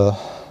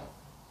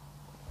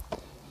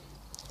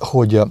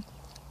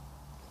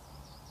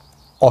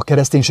a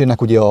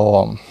kereszténységnek ugye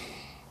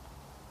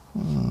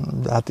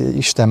hát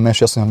Isten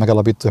mese azt mondja,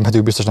 megalapító, mert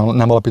ő biztos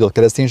nem alapított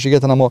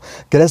kereszténységet, hanem a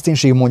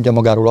kereszténység mondja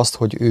magáról azt,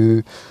 hogy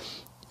ő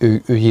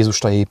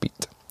Jézusra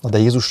épít. De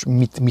Jézus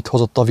mit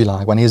hozott a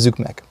világban? Nézzük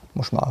meg.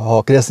 Most már,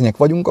 ha keresztények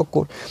vagyunk,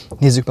 akkor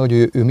nézzük meg,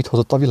 hogy ő mit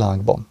hozott a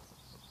világban.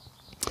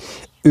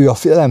 Ő a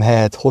félelem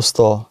helyett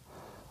hozta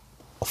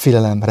a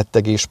félelem,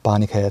 rettegés,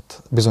 pánik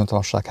helyett,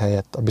 bizonytalanság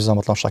helyett, a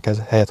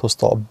bizalmatlanság helyett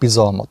hozta a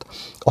bizalmat,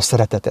 a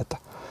szeretetet.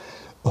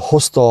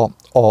 Hozta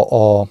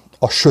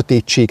a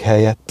sötétség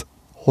helyett,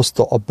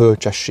 hozta a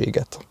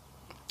bölcsességet,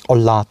 a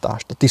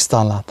látást, a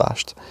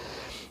tisztánlátást.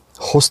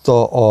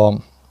 Hozta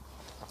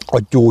a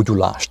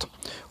gyógyulást.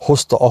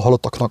 Hozta a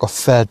halottaknak a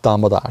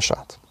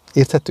feltámadását.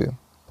 Érthető?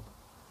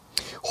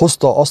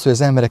 Hozta azt, hogy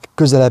az emberek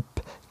közelebb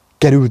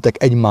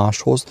kerültek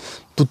egymáshoz,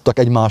 tudtak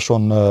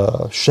egymáson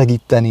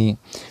segíteni,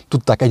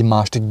 tudták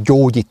egymást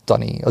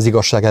gyógyítani az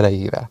igazság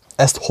erejével.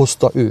 Ezt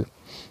hozta ő.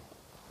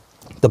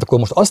 Tehát akkor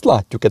most azt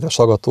látjuk, kedves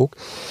hallgatók,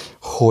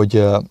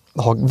 hogy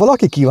ha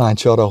valaki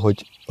kíváncsi arra,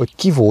 hogy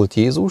ki volt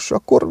Jézus,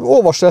 akkor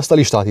olvassa ezt a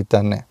listát itt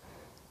enne.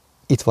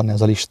 Itt van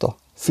ez a lista.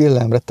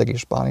 Félelem,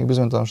 rettegés, pánik,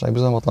 bizonytalanság,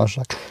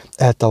 bizalmatlanság,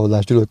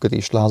 eltávolodás,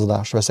 gyűlölködés,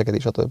 lázadás,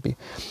 veszekedés, stb.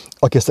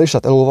 Aki ezt a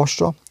listát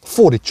elolvassa,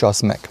 fordítsa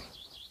azt meg.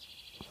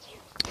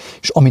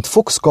 És amit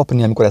fogsz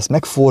kapni, amikor ezt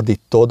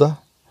megfordítod,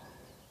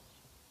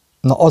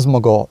 na az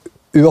maga,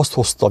 ő azt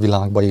hozta a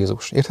világba,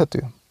 Jézus.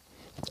 Érthető?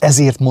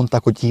 Ezért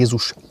mondták, hogy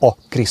Jézus a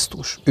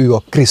Krisztus. Ő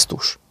a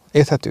Krisztus.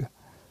 Érthető?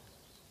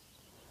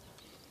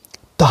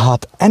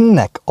 Tehát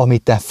ennek,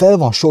 amit fel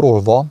van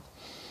sorolva,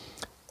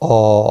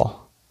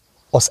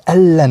 az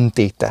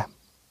ellentéte,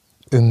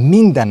 ő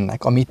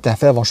mindennek, amit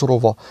fel van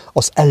sorolva,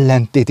 az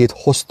ellentétét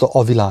hozta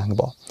a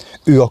világba.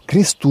 Ő a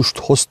Krisztust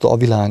hozta a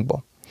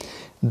világba.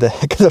 De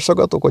kedves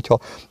hallgatók, hogyha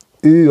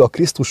ő a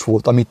Krisztus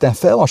volt, amit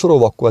fel van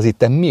sorolva, akkor az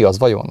itt mi az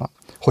vajon?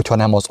 Hogyha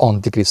nem az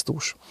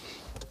Antikrisztus.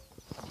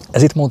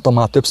 Ezért mondtam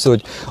már többször,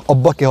 hogy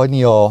abba kell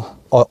hagyni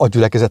a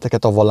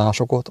gyülekezeteket, a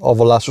vallásokat, a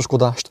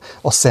vallásoskodást,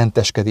 a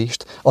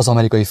szenteskedést, az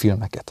amerikai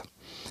filmeket.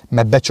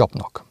 Mert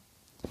becsapnak.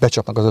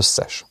 Becsapnak az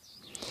összes.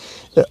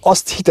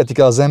 Azt hitetik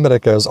el az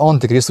emberek, hogy az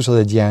Antikrisztus az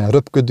egy ilyen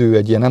röpködő,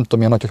 egy ilyen nem tudom,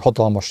 ilyen nagy, hogy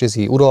hatalmas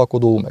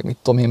uralkodó, meg mit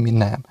tudom én, mi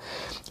nem.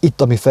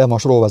 Itt, ami fel van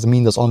sorolva, ez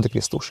mind az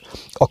Antikrisztus.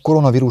 A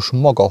koronavírus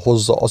maga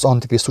hozza az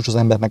Antikrisztus az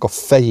embernek a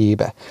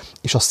fejébe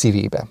és a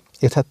szívébe.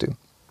 Érthető?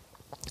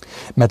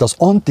 Mert az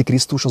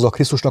Antikrisztus az a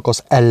Krisztusnak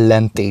az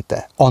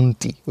ellentéte.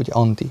 Anti, ugye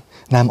anti.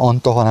 Nem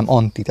anta, hanem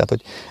anti, tehát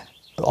hogy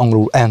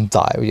angolul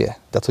anti, ugye.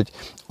 Tehát, hogy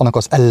annak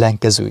az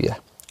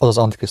ellenkezője. Az az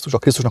Antikrisztus, a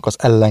Krisztusnak az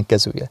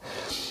ellenkezője.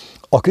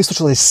 A Krisztus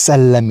az egy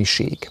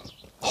szellemiség.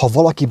 Ha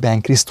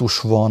valakiben Krisztus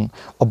van,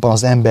 abban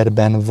az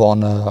emberben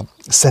van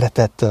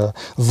szeretet,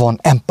 van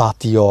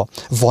empátia,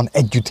 van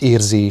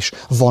együttérzés,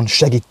 van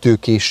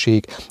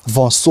segítőkészség,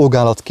 van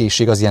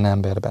szolgálatkészség az ilyen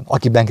emberben,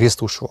 akiben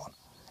Krisztus van.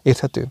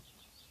 Érthető?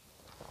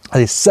 Ez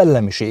egy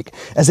szellemiség,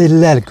 ez egy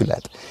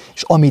lelkület.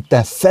 És amit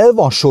fel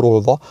van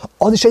sorolva,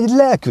 az is egy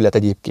lelkület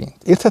egyébként.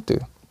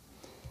 Érthető?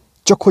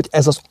 Csak hogy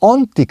ez az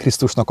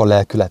Antikrisztusnak a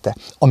lelkülete,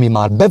 ami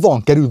már be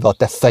van kerülve a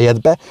te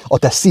fejedbe, a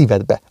te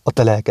szívedbe, a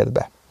te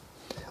lelkedbe.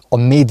 A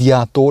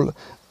médiától,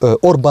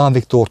 Orbán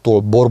Viktortól,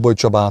 Borboly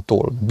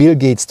Csabától, Bill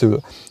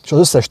Gates-től, és az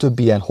összes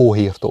többi ilyen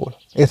hóhírtól.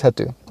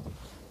 Érthető?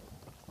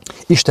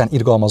 Isten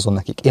irgalmazzon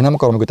nekik. Én nem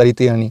akarom őket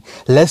elítélni,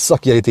 lesz,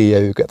 aki elítélje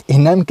őket. Én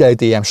nem kell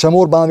elítéljem sem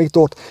Orbán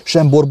Viktort,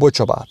 sem Borboly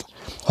Csabát,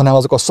 hanem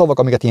azok a szavak,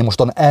 amiket én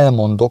mostan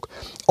elmondok,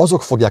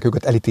 azok fogják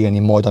őket elítélni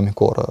majd,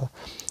 amikor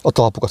a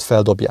talpukat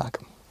feldobják.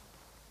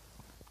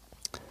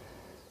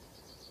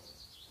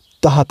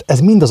 Tehát ez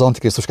mind az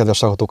Antikrisztus, kedves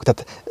hallgatók.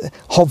 Tehát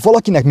ha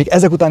valakinek még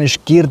ezek után is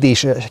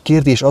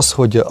kérdés az,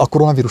 hogy a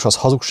koronavírus az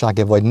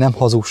hazugság-e, vagy nem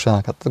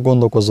hazugság, hát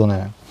gondolkozzon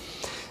el.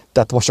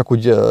 Tehát most csak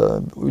úgy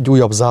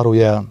újabb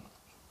zárójel.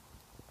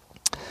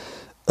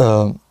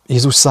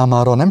 Jézus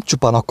számára nem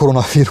csupán a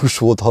koronavírus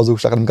volt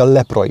hazugság, hanem a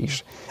lepra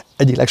is.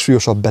 Egyik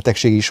legsúlyosabb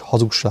betegség is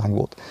hazugság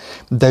volt.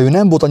 De ő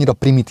nem volt annyira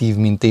primitív,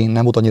 mint én,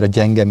 nem volt annyira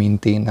gyenge,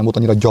 mint én, nem volt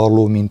annyira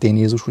gyarló, mint én,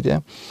 Jézus, ugye?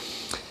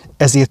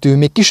 Ezért ő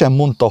még ki sem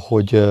mondta,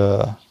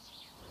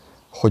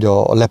 hogy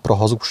a lepra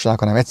hazugság,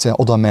 hanem egyszerűen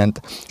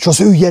odament, és az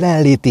ő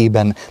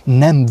jelenlétében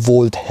nem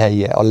volt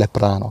helye a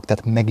leprának,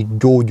 tehát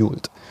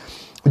meggyógyult.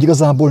 Hogy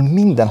igazából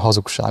minden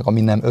hazugság,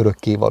 ami nem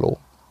örökkévaló,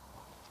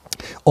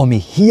 ami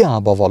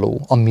hiába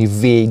való, ami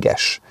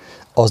véges,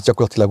 az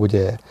gyakorlatilag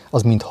ugye,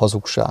 az mind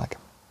hazugság.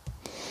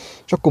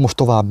 És akkor most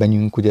tovább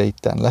menjünk ugye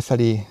itten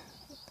lefelé,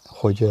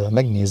 hogy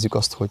megnézzük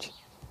azt, hogy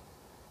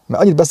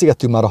mert annyit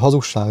beszélgettünk már a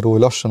hazugságról,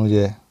 hogy lassan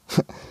ugye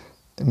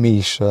mi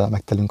is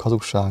megtelünk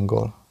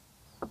hazugsággal.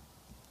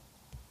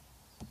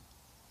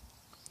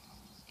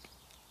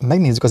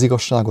 Megnézzük az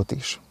igazságot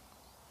is.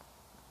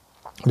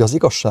 Hogy az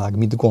igazság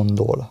mit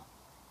gondol.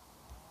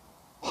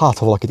 Hát,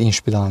 ha valakit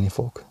inspirálni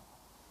fog.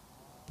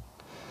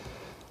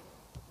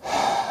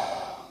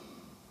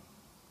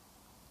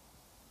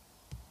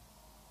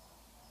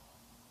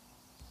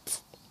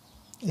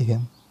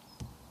 Igen.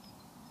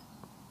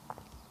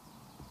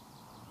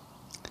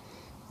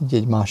 Így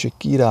egy másik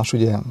kiírás,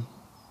 ugye.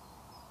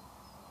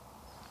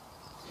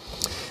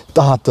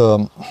 Tehát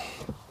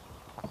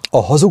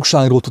a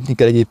hazugságról tudni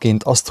kell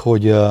egyébként azt,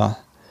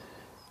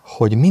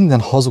 hogy minden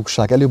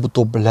hazugság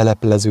előbb-utóbb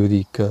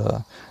lelepleződik,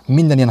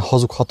 minden ilyen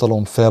hazug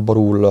hatalom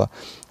felborul,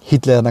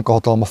 Hitlernek a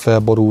hatalma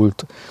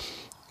felborult,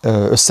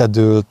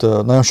 összedőlt,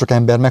 nagyon sok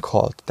ember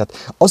meghalt.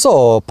 Tehát az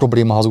a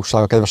probléma a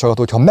hazugsággal, kedves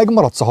hallgató, hogy ha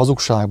megmaradsz a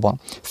hazugságban,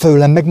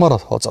 felőlem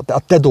megmaradhatsz, a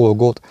te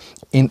dolgod,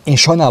 én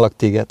sajnálok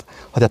téged,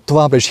 ha te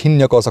továbbra is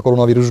hinni akarsz a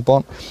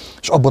koronavírusban,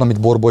 és abban, amit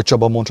Borboly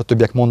Csaba mond, a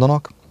többiek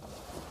mondanak,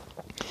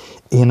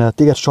 én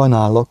téged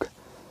sajnálok,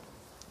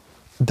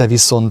 de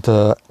viszont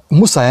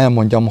muszáj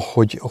elmondjam,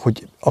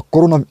 hogy a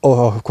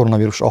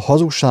koronavírus, a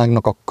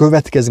hazugságnak a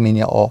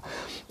következménye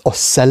a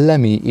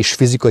szellemi és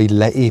fizikai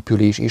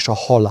leépülés és a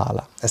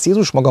halál. Ezt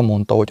Jézus maga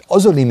mondta, hogy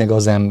az öli meg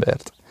az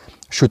embert,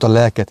 sőt a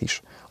lelket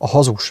is, a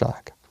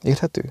hazugság.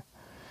 Érthető?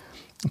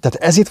 Tehát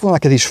ez itt van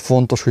neked is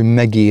fontos, hogy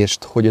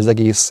megértsd, hogy az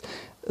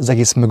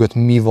egész mögött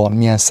mi van,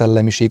 milyen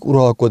szellemiség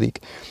uralkodik.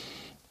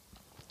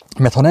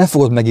 Mert ha nem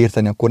fogod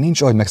megérteni, akkor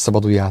nincs ahogy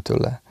megszabaduljál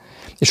tőle.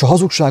 És a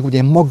hazugság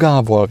ugye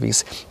magával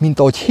visz, mint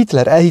ahogy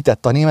Hitler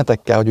elhitette a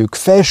németekkel, hogy ők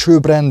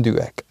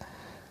felsőbbrendűek.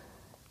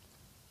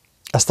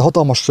 Ezt a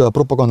hatalmas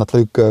propagandát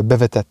velük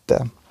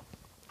bevetette,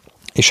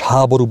 és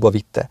háborúba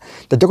vitte.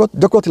 Tehát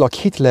gyakorlatilag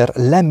Hitler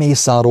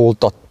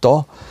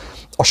lemészároltatta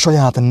a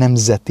saját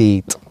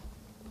nemzetét.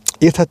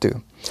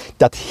 Érthető?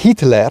 Tehát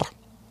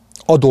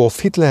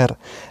Adolf Hitler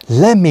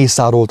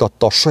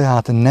lemészároltatta a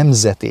saját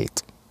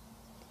nemzetét.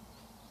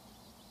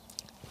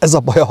 Ez a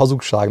baj a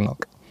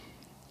hazugságnak.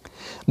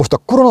 Most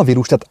a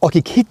koronavírus, tehát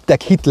akik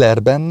hittek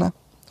Hitlerben,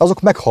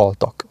 azok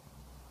meghaltak.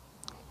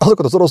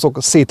 Azokat az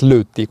oroszok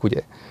szétlőtték,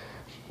 ugye?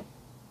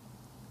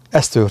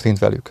 Ez történt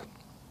velük.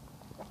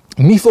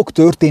 Mi fog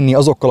történni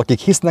azokkal, akik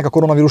hisznek a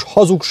koronavírus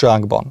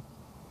hazugságban?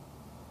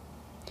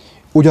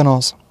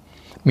 Ugyanaz,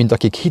 mint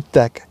akik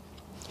hittek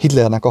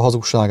Hitlernek a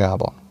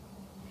hazugságában.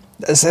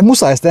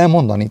 Muszáj ezt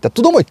elmondani. Tehát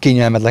tudom, hogy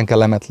kényelmetlen,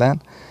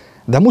 kellemetlen,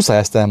 de muszáj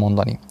ezt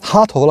elmondani.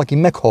 Hát, ha valaki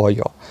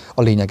meghallja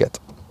a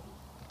lényeget.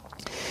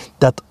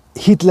 Tehát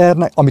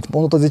Hitlernek, amit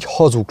mondott, az egy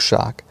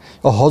hazugság.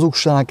 A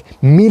hazugság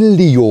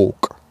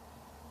milliók,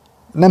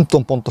 nem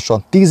tudom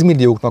pontosan, 10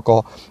 millióknak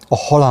a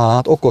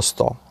halálát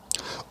okozta.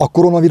 A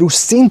koronavírus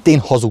szintén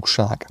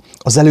hazugság.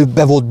 Az előbb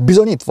be volt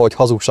bizonyítva, hogy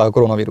hazugság a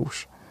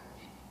koronavírus.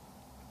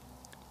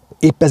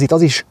 Épp ezért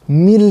az is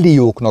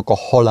millióknak a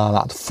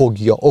halálát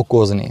fogja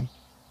okozni.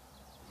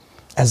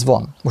 Ez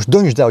van. Most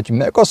döntsd el, hogy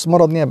meg akarsz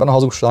maradni ebben a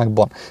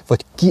hazugságban,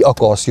 vagy ki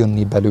akarsz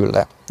jönni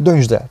belőle.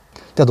 Döntsd el,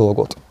 te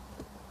dolgod.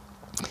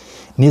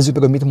 Nézzük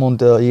meg, hogy mit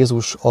mond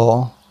Jézus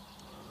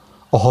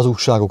a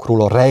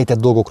hazugságokról, a rejtett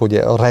dolgokról.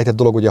 Ugye, a rejtett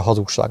dolog ugye a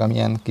hazugság,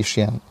 amilyen kis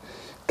ilyen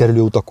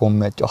kerülőutakon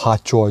megy, a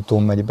hátsó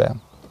ajtón megy be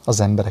az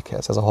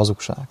emberekhez, ez a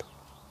hazugság.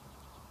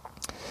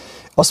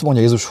 Azt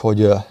mondja Jézus,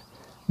 hogy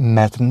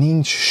mert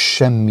nincs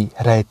semmi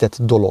rejtett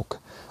dolog,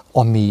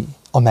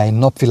 amely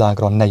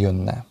napvilágra ne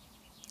jönne.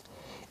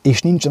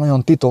 És nincsen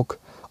olyan titok,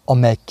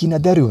 amely ki ne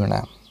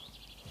derülne.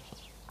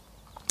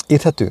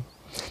 Érthető?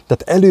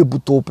 Tehát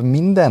előbb-utóbb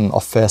minden a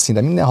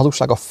felszíne, minden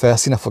hazugság a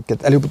felszíne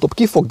előbb-utóbb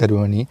ki fog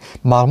derülni.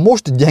 Már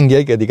most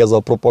gyengélkedik ez a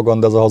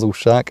propaganda, ez a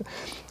hazugság,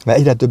 mert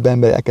egyre több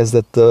ember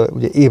elkezdett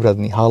ugye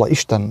ébredni, hála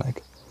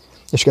Istennek.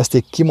 És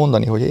kezdték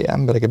kimondani, hogy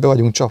emberek, be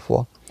vagyunk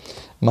csapva.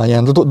 Már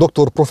ilyen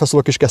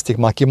professzorok is kezdték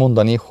már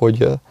kimondani,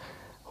 hogy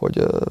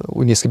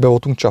úgy néz ki, be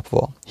voltunk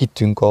csapva.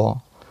 Hittünk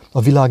a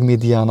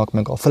világmédiának,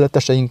 meg a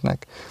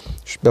feletteseinknek,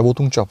 és be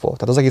voltunk csapva.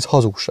 Tehát az egész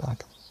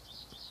hazugság.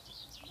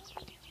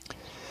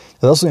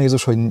 Tehát azt mondja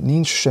Jézus, hogy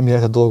nincs semmi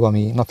rejtett dolga,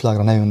 ami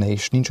napvilágra ne jönne,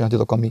 és nincs olyan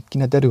titok, ami ki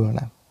ne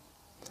derülne.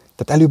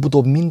 Tehát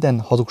előbb-utóbb minden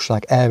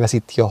hazugság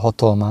elveszíti a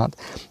hatalmát,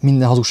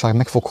 minden hazugság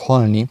meg fog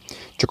halni,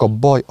 csak a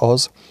baj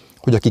az,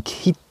 hogy akik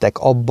hittek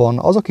abban,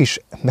 azok is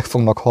meg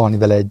fognak halni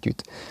vele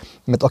együtt.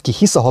 Mert aki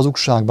hisz a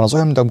hazugságban, az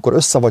olyan, mint amikor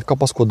össze vagy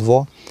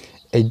kapaszkodva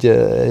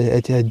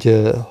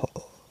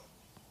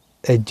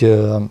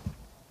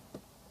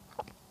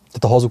tehát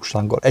a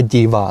hazugsággal,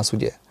 egyé válsz,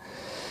 ugye.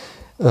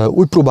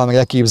 Úgy próbál meg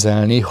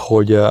elképzelni,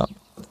 hogy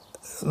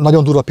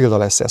nagyon durva példa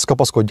lesz ez,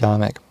 kapaszkodjál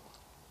meg.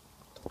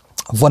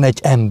 van egy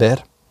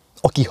ember,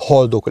 aki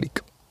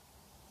haldoklik.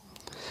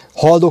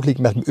 Haldoklik,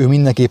 mert ő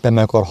mindenképpen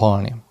meg akar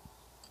halni.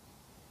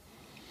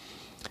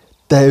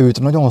 Te őt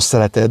nagyon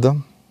szereted,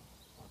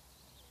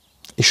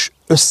 és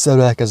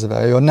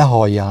összeölelkezve, hogy ne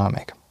halljál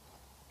meg.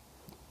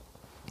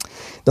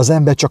 De az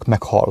ember csak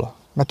meghal,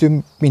 mert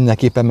ő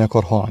mindenképpen meg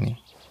akar halni.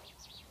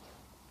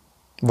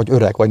 Vagy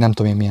öreg, vagy nem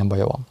tudom én milyen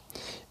baja van.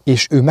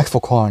 És ő meg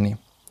fog halni.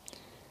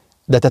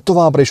 De te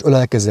továbbra is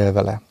ölelkezel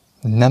vele.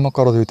 Nem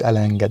akarod őt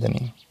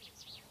elengedni.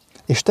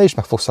 És te is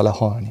meg fogsz vele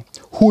halni.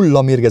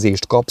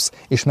 Hullamérgezést kapsz,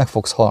 és meg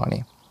fogsz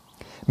halni.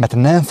 Mert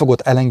nem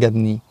fogod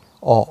elengedni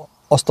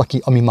azt,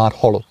 ami már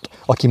halott,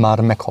 aki már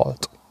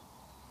meghalt.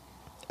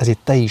 Ezért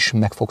te is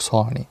meg fogsz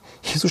halni.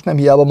 Jézus nem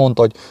hiába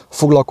mondta, hogy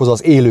foglalkozz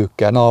az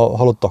élőkkel, ne a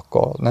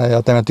halottakkal, ne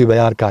a temetőbe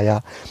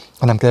járkáljál,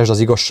 hanem keresd az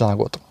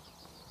igazságot,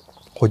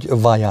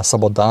 hogy váljál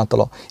szabaddá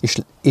általa, és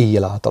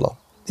éljél általa.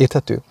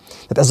 Érthető?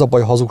 Tehát ez a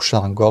baj a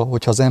hazugsággal,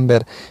 hogyha az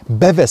ember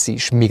bevesz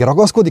is, még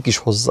ragaszkodik is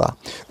hozzá,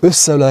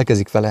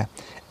 összeölelkezik vele,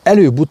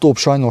 előbb-utóbb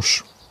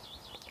sajnos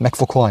meg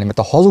fog halni, mert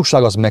a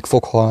hazugság az meg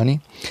fog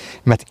halni,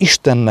 mert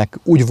Istennek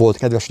úgy volt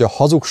kedves, hogy a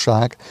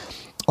hazugság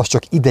az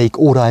csak ideig,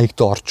 óráig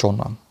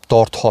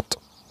tarthat,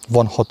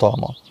 van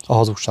hatalma a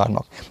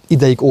hazugságnak,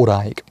 ideig,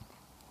 óráig.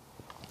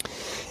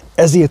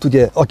 Ezért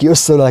ugye, aki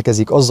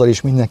összeölelkezik, azzal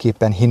is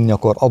mindenképpen hinni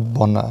akar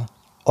abban,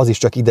 az is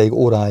csak ideig,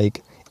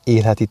 óráig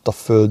élhet itt a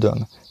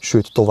Földön,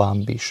 sőt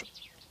tovább is.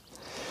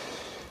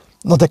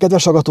 Na de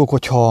kedves hallgatók,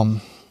 hogyha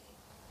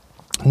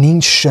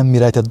nincs semmi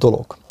rejtett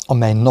dolog,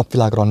 amely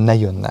napvilágra ne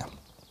jönne,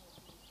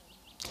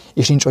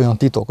 és nincs olyan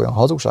titok, olyan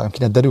hazugság, ami ki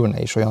ne derülne,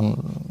 és olyan,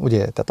 ugye,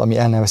 tehát ami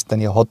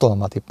elnevezteni a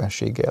hatalmát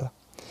éppenséggel,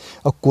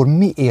 akkor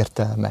mi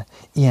értelme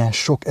ilyen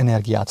sok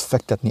energiát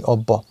fektetni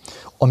abba,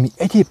 ami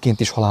egyébként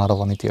is halálra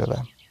van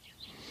ítélve?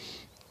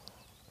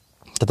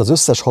 Tehát az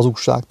összes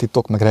hazugság,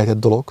 titok, meg rejtett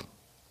dolog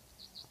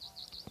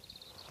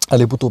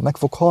előbb-utóbb meg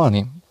fog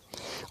halni.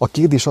 A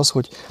kérdés az,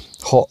 hogy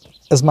ha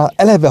ez már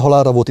eleve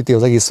halálra volt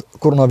ítélve az egész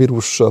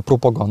koronavírus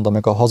propaganda,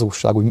 meg a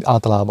hazugság úgy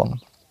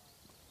általában,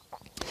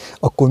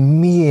 akkor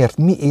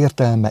mi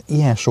értelme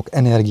ilyen sok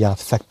energiát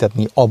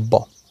fektetni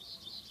abba,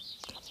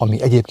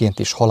 ami egyébként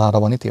is halálra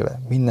van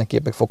ítélve?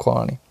 Mindenképp meg fog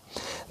halni.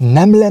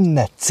 Nem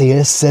lenne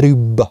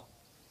célszerűbb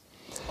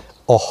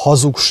a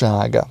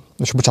hazugság,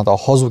 és bocsánat,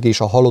 a hazug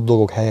és a halott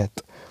dolgok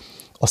helyett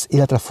az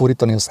életre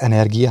fordítani az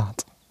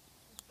energiát?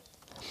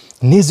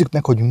 Nézzük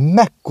meg, hogy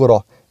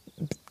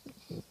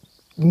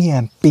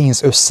milyen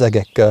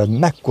pénzösszegek,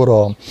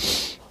 mekkora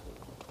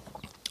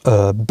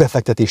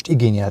befektetést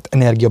igényelt,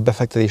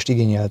 energiabefektetést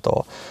igényelt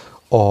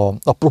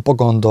a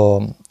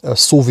propaganda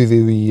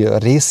szóvivői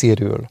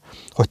részéről,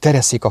 hogy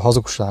teresszék a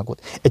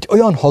hazugságot. Egy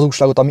olyan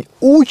hazugságot, ami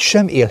úgy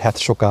sem élhet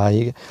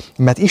sokáig,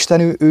 mert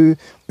Isten ő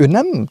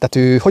nem, tehát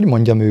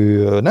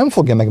ő nem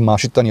fogja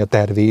megmásítani a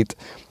tervét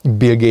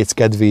Bill Gates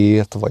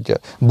kedvéért, vagy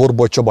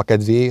Borboly Csaba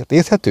kedvéért,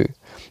 érthető?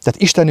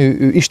 Tehát Isten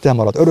ő Isten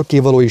marad,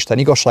 örökkévaló Isten,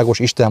 igazságos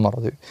Isten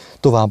marad ő,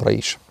 továbbra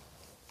is.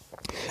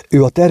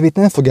 Ő a tervét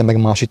nem fogja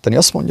megmásítani.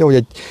 Azt mondja, hogy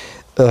egy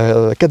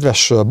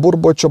kedves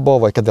Borboly Csaba,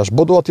 vagy kedves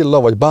Bodó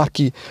Attila, vagy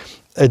bárki,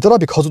 egy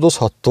darabig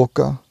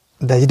hazudozhattok,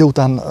 de egy idő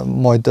után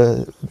majd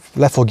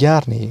le fog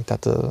járni,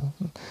 tehát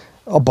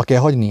abba kell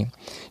hagyni.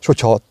 És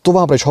hogyha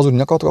továbbra is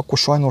hazudni akartok, akkor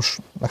sajnos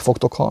meg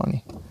fogtok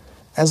halni.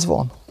 Ez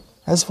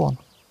van.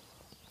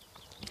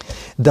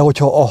 De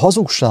hogyha a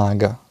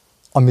hazugság,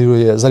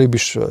 amiről az előbb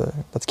is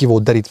tehát ki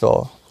volt derítve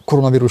a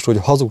koronavírusról,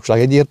 hogy a hazugság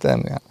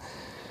egyértelműen,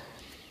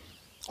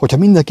 hogyha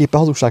mindenképpen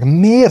hazugság,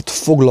 miért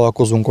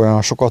foglalkozunk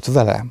olyan sokat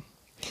vele?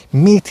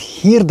 Miért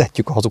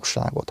hirdetjük a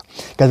hazugságot?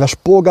 Kedves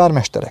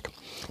polgármesterek,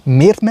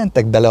 miért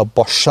mentek bele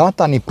abba a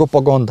sátáni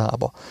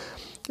propagandába?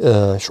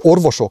 És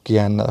orvosok,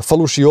 ilyen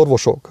falusi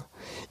orvosok,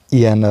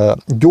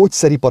 ilyen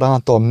gyógyszeripar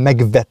által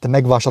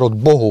megvásárolt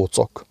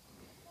bohócok,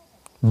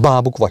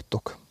 bábuk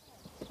vagytok.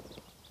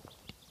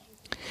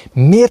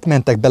 Miért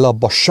mentek bele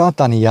abba a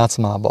sátáni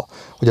játszmába,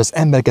 hogy az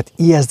embereket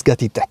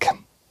ijesztgetitek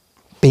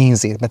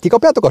pénzért? Mert ti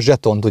kapjátok a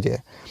zsetont, ugye,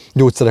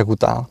 gyógyszerek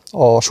után,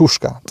 a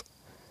suskát,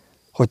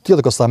 hogy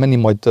tudjátok aztán menni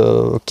majd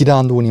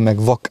kirándulni,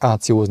 meg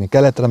vakációzni,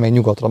 keletre, meg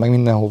nyugatra, meg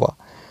mindenhova.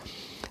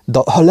 De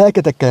ha a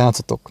lelketekkel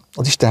játszotok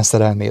az Isten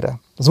szerelmére,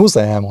 az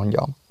muszáj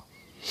elmondjam.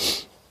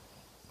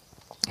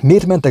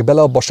 Miért mentek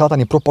bele abba a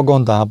sátáni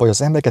propagandába, hogy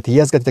az embereket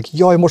ijesztgetitek,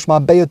 jaj, most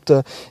már bejött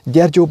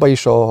Gyergyóba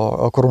is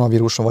a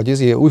koronavírus,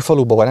 vagy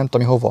Újfaluba, vagy nem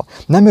tudom hova.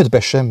 Nem jött be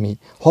semmi.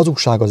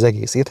 Hazugság az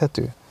egész,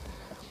 érthető?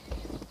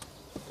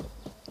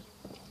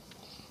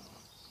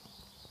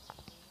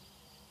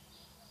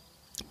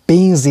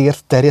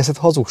 Pénzért terjesztett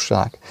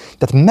hazugság.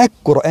 Tehát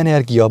mekkora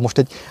energia,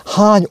 most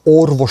hány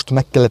orvost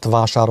meg kellett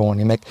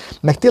vásárolni,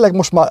 meg tényleg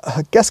most már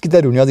kezd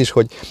kiderülni az is,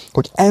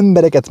 hogy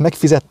embereket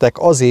megfizettek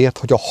azért,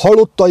 hogy a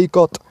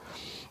halottaikat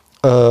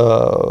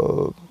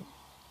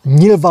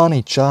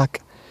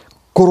nyilvánítsák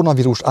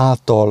koronavírus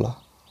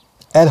által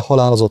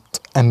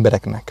elhalálozott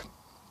embereknek.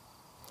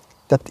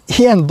 Tehát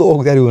ilyen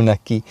dolgok derülnek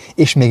ki,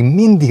 és még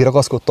mindig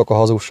ragaszkodtak a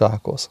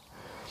hazugsághoz.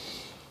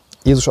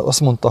 Jézus azt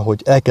mondta,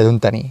 hogy el kell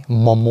dönteni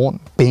mammon,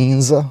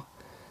 pénz,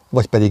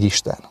 vagy pedig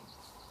Isten.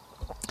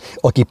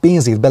 aki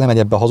pénzét belemegy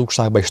ebbe a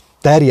hazugságba és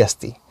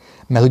terjeszti,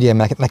 mert ugye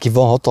neki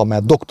van hatalma,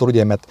 mert doktor,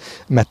 ugye,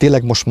 mert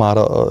tényleg most már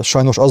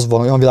sajnos az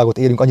van, olyan világot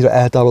élünk, annyira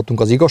eltávolodtunk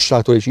az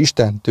igazságtól és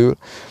Istentől,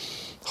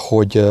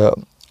 hogy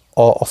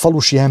a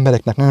falusi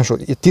embereknek nagyon sok,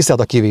 tisztelt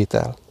a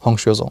kivétel,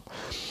 hangsúlyozom,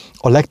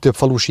 a legtöbb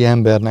falusi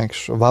embernek,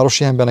 és a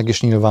városi embernek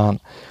is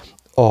nyilván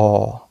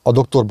a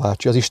doktor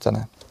bácsi az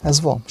Istene.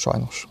 Ez van,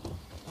 sajnos.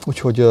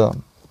 Úgyhogy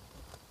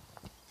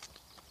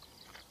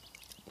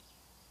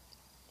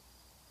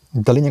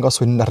de a lényeg az,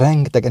 hogy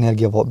rengeteg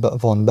energia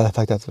van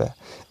belefektetve.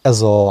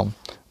 Ez a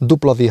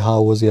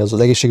WHO, ez az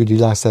egészségügyi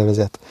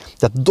világszervezet.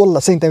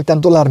 Tehát szerintem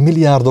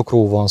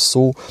dollármilliárdokról van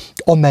szó,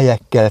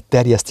 amelyekkel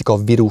terjesztik a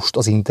vírust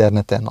az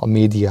interneten, a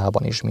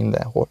médiában és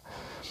mindenhol.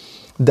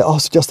 De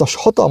az, hogy azt a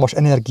hatalmas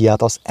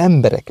energiát az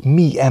emberek,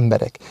 mi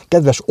emberek,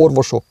 kedves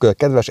orvosok,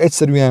 kedves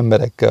egyszerű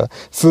emberek,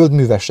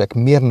 földművesek,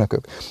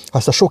 mérnökök,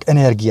 azt a sok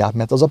energiát,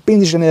 mert az a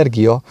pénz is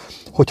energia,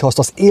 hogyha azt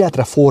az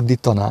életre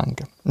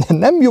fordítanánk,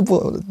 nem jobb,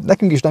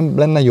 nekünk is nem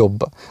lenne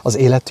jobb az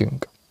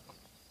életünk.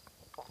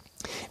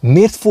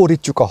 Miért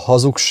fordítjuk a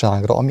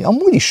hazugságra, ami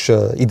amúgy is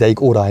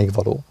ideig, óráig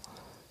való?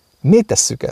 Miért tesszük ezt?